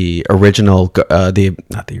essentially the original, not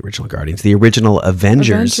the original Guardians, the original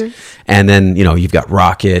Avengers. And then, you've got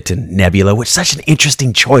Rocket and Nebula, which is such an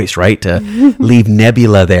interesting choice, right? To leave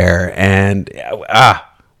Nebula there. And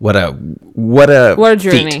what a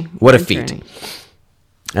journey. What a feat.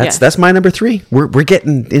 That's my number 3. We're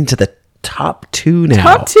getting into the top 2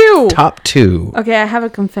 now. Top two. Okay, I have a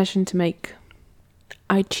confession to make.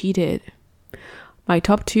 I cheated. My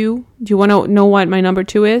top 2. Do you want to know what my number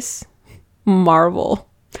 2 is? Marvel.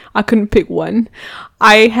 I couldn't pick one.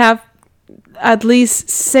 I have at least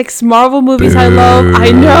 6 Marvel movies I love.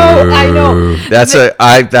 I know. That's a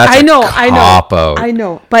cop-out. I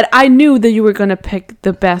know. But I knew that you were gonna pick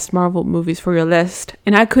the best Marvel movies for your list,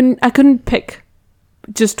 and I couldn't pick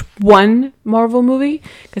just one Marvel movie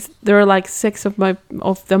because there are like 6 of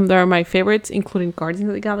them that are my favorites, including Guardians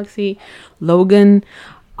of the Galaxy, Logan,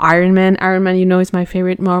 Iron Man. Iron Man, is my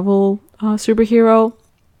favorite Marvel superhero.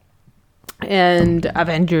 And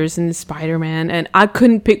Avengers and Spider-Man, and I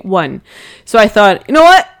couldn't pick one. So I thought, you know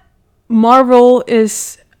what? Marvel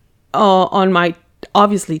is on my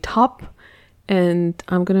obviously top, and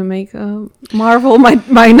I'm gonna make Marvel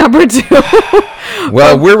my number 2.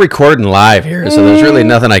 Well, we're recording live here, so there's really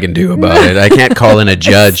nothing I can do about it. I can't call in a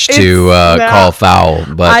judge to call foul.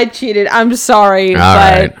 But I cheated. I'm sorry,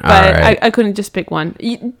 but I couldn't just pick one.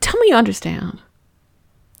 Tell me you understand.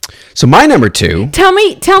 So my number 2. Tell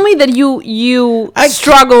me that you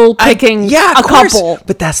struggle picking a couple.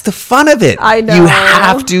 But that's the fun of it. I know. You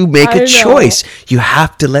have to make a choice. You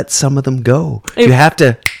have to let some of them go. You have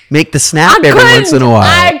to make the snap every once in a while.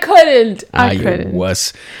 I couldn't. You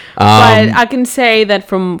wuss. But I can say that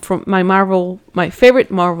from my favorite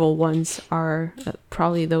Marvel ones are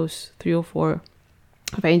probably those 3 or 4: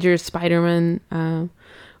 Avengers, Spider-Man,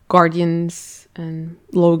 Guardians, and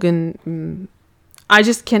Logan. I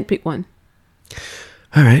just can't pick one.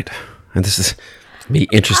 All right. And this is be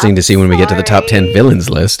interesting to see when we get to the top 10 villains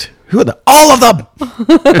list. Who are all of them?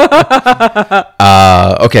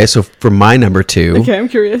 Okay, so for my number 2. Okay, I'm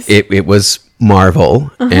curious. It was Marvel,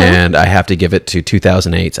 and I have to give it to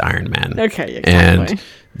 2008's Iron Man. Okay, exactly. And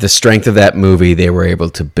the strength of that movie, they were able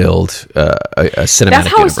to build a cinematic That's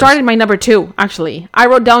how universe. I started my number 2, actually. I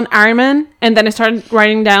wrote down Iron Man, and then I started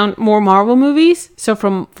writing down more Marvel movies. So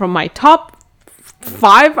from my top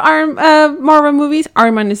 5 Marvel movies,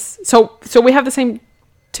 Iron Man is so we have the same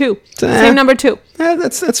 2, same number 2.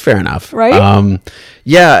 That's fair enough, right?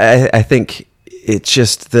 I think it's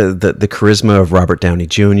just the charisma of Robert Downey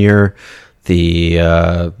Jr.,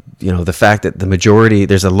 the fact that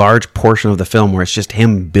there's a large portion of the film where it's just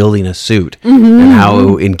him building a suit, and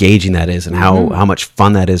how engaging that is, and how much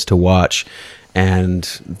fun that is to watch,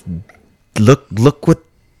 and look what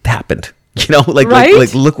happened. Look what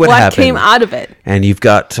happened. What came out of it? And you've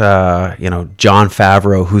got Jon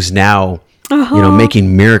Favreau, who's now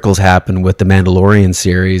making miracles happen with the Mandalorian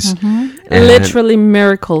series. Literally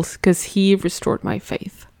miracles, because he restored my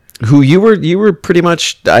faith. Who you were pretty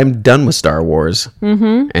much, I'm done with Star Wars.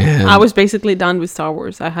 And I was basically done with Star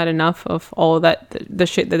Wars. I had enough of all of that, the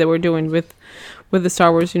shit that they were doing with the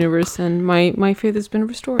Star Wars universe, and my faith has been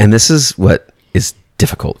restored. And this is what is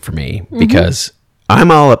difficult for me, because I'm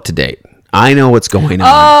all up to date. I know what's going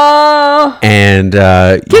on. And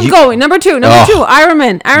keep going. Number 2, Iron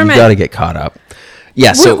Man. You got to get caught up.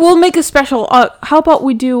 Yeah, so we'll make a special. How about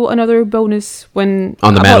we do another bonus when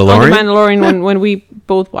on the Mandalorian? when we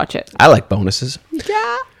both watch it. I like bonuses.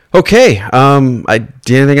 Yeah. Okay. Do you have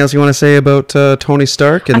anything else you want to say about Tony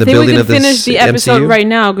Stark and the building of this MCU? I think we can finish the episode right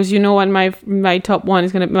now, because you know what my top 1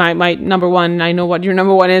 is gonna be. My number 1. I know what your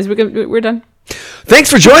number 1 is. We're done. Thanks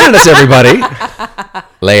for joining us, everybody.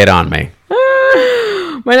 Lay it on me.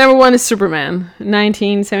 My number 1 is Superman.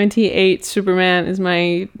 1978 Superman is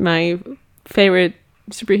my favorite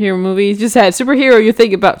superhero movie. You just had superhero, you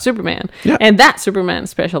think about Superman. Yeah. And that Superman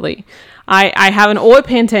especially. I have an oil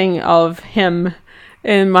painting of him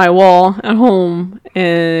in my wall at home,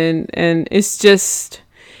 and it's just,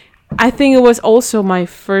 I think it was also my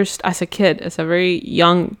first, as a very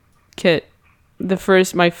young kid,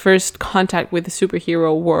 my first contact with the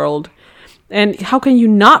superhero world. And how can you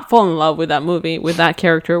not fall in love with that movie, with that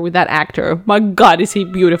character, with that actor? My God, is he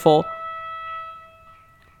beautiful.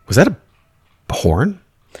 Was that a horn?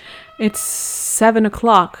 It's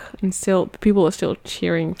 7:00, and still people are still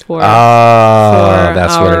cheering for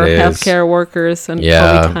that's our what it is. Healthcare workers and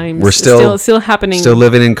COVID times. We're still happening. Still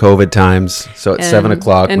living in COVID times. So at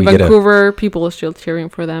 7:00, in Vancouver, people are still cheering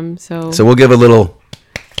for them. So we'll give a little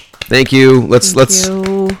thank you.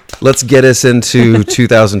 Let's get us into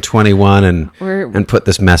 2021 and put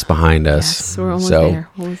this mess behind us. Yes, we're almost there.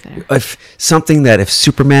 If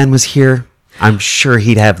Superman was here, I'm sure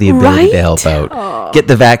he'd have the ability to help out. Get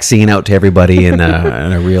the vaccine out to everybody in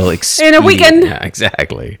a real expedient. In a weekend. Yeah,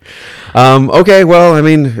 exactly. Okay, well, I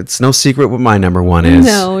mean, it's no secret what my number 1 is.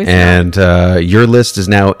 No, it's not. And your list is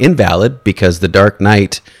now invalid because The Dark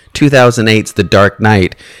Knight, 2008's The Dark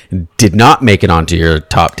Knight, did not make it onto your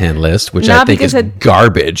top 10 list, which I think is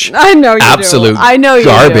garbage. I know you Absolute do. I know you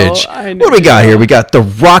garbage. do. I know what do we got here? We got The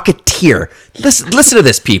Rocketeer. Listen to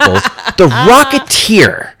this, people. The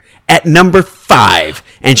Rocketeer at number 5.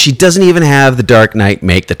 and she doesn't even have The Dark Knight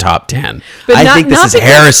make the top 10. But I think this is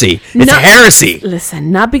heresy. It's heresy.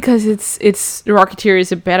 Listen, not because it's Rocketeer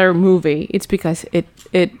is a better movie. It's because it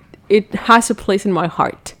has a place in my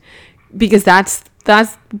heart. Because that's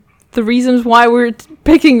the reasons why we're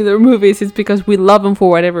picking the movies is because we love them for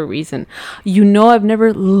whatever reason. You know, I've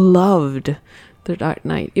never loved The Dark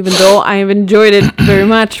Knight, even though I have enjoyed it very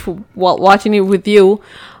much while watching it with you.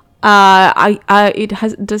 It's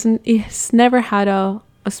never had a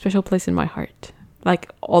special place in my heart. Like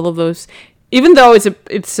all of those, even though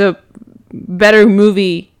it's a better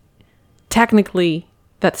movie technically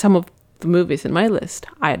than some of the movies in my list.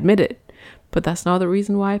 I admit it, but that's not the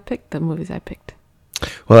reason why I picked the movies I picked.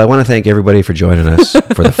 Well, I want to thank everybody for joining us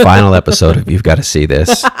for the final episode of You've Got to See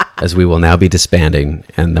This, as we will now be disbanding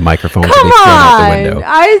and the microphones will be thrown out the window.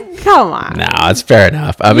 Come on. No, it's fair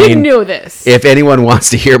enough. I You mean, knew this. If anyone wants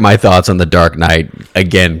to hear my thoughts on The Dark Knight,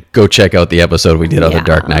 again, go check out the episode we did on the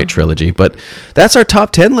Dark Knight trilogy. But that's our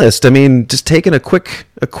top 10 list. I mean, just taking a quick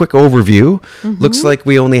overview. Looks like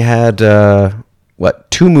we only had,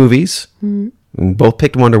 2 movies. We both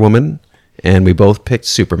picked Wonder Woman. And we both picked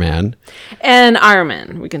Superman and Iron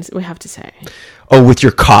Man. We have to say. Oh, with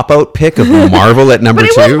your cop-out pick of Marvel at number 2.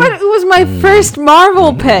 It was my first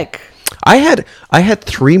Marvel pick. I had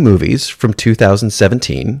 3 movies from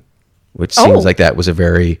 2017, which seems like that was a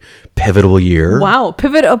very pivotal year. Wow,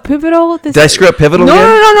 pivotal. Did I screw up pivotal? No,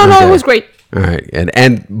 again? No. It was great. All right,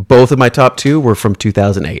 and both of my top 2 were from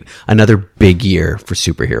 2008. Another big year for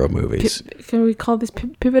superhero movies. Can we call this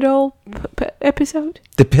pivotal episode?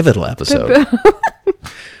 The pivotal episode.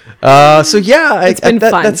 So yeah, it's been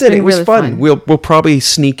fun. That's it. It was really fun. We'll probably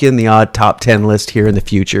sneak in the odd top 10 list here in the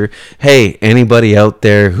future. Hey, anybody out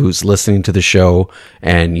there who's listening to the show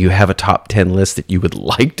and you have a top 10 list that you would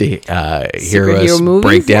like to hear us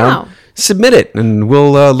break down, submit it and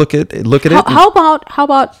we'll look at it. How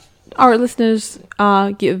about our listeners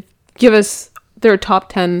give us their top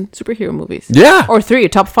 10 superhero movies? Yeah. Or 3,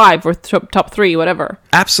 top 5, or top 3, whatever.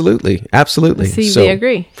 Absolutely. Let's see if they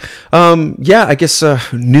agree. Yeah, I guess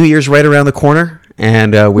New Year's right around the corner.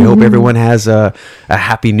 And we hope everyone has a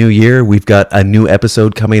happy new year. We've got a new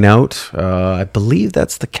episode coming out. I believe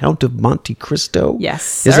that's The Count of Monte Cristo.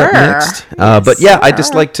 Yes, is up next. But yeah, I'd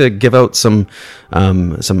just like to give out some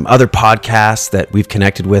other podcasts that we've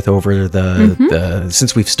connected with over the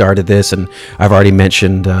since we've started this. And I've already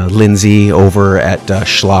mentioned Lindsay over at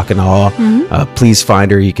Schlock and Awe. Please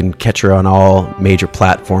find her. You can catch her on all major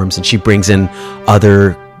platforms. And she brings in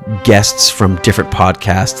other guests from different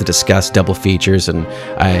podcasts to discuss double features, and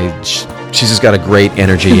she's just got a great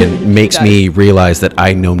energy and makes me realize that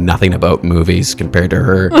I know nothing about movies compared to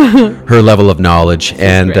her level of knowledge.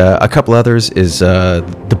 And a couple others is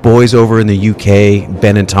the boys over in the UK,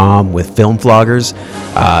 Ben and Tom with Film Vloggers.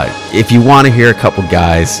 If you want to hear a couple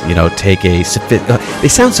guys, take they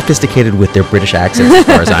sound sophisticated with their British accents as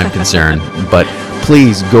far as I'm concerned, but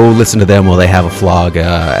please go listen to them while they have a vlog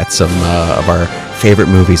at some of our favorite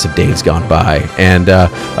movies of days gone by. And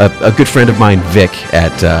a good friend of mine, Vic,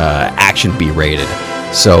 at Action Be Rated.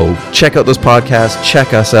 So check out those podcasts,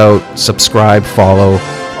 check us out, subscribe, follow,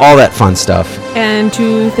 all that fun stuff. And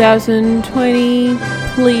 2020,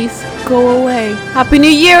 please go away. Happy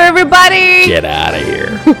New Year, everybody! Get out of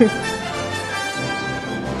here.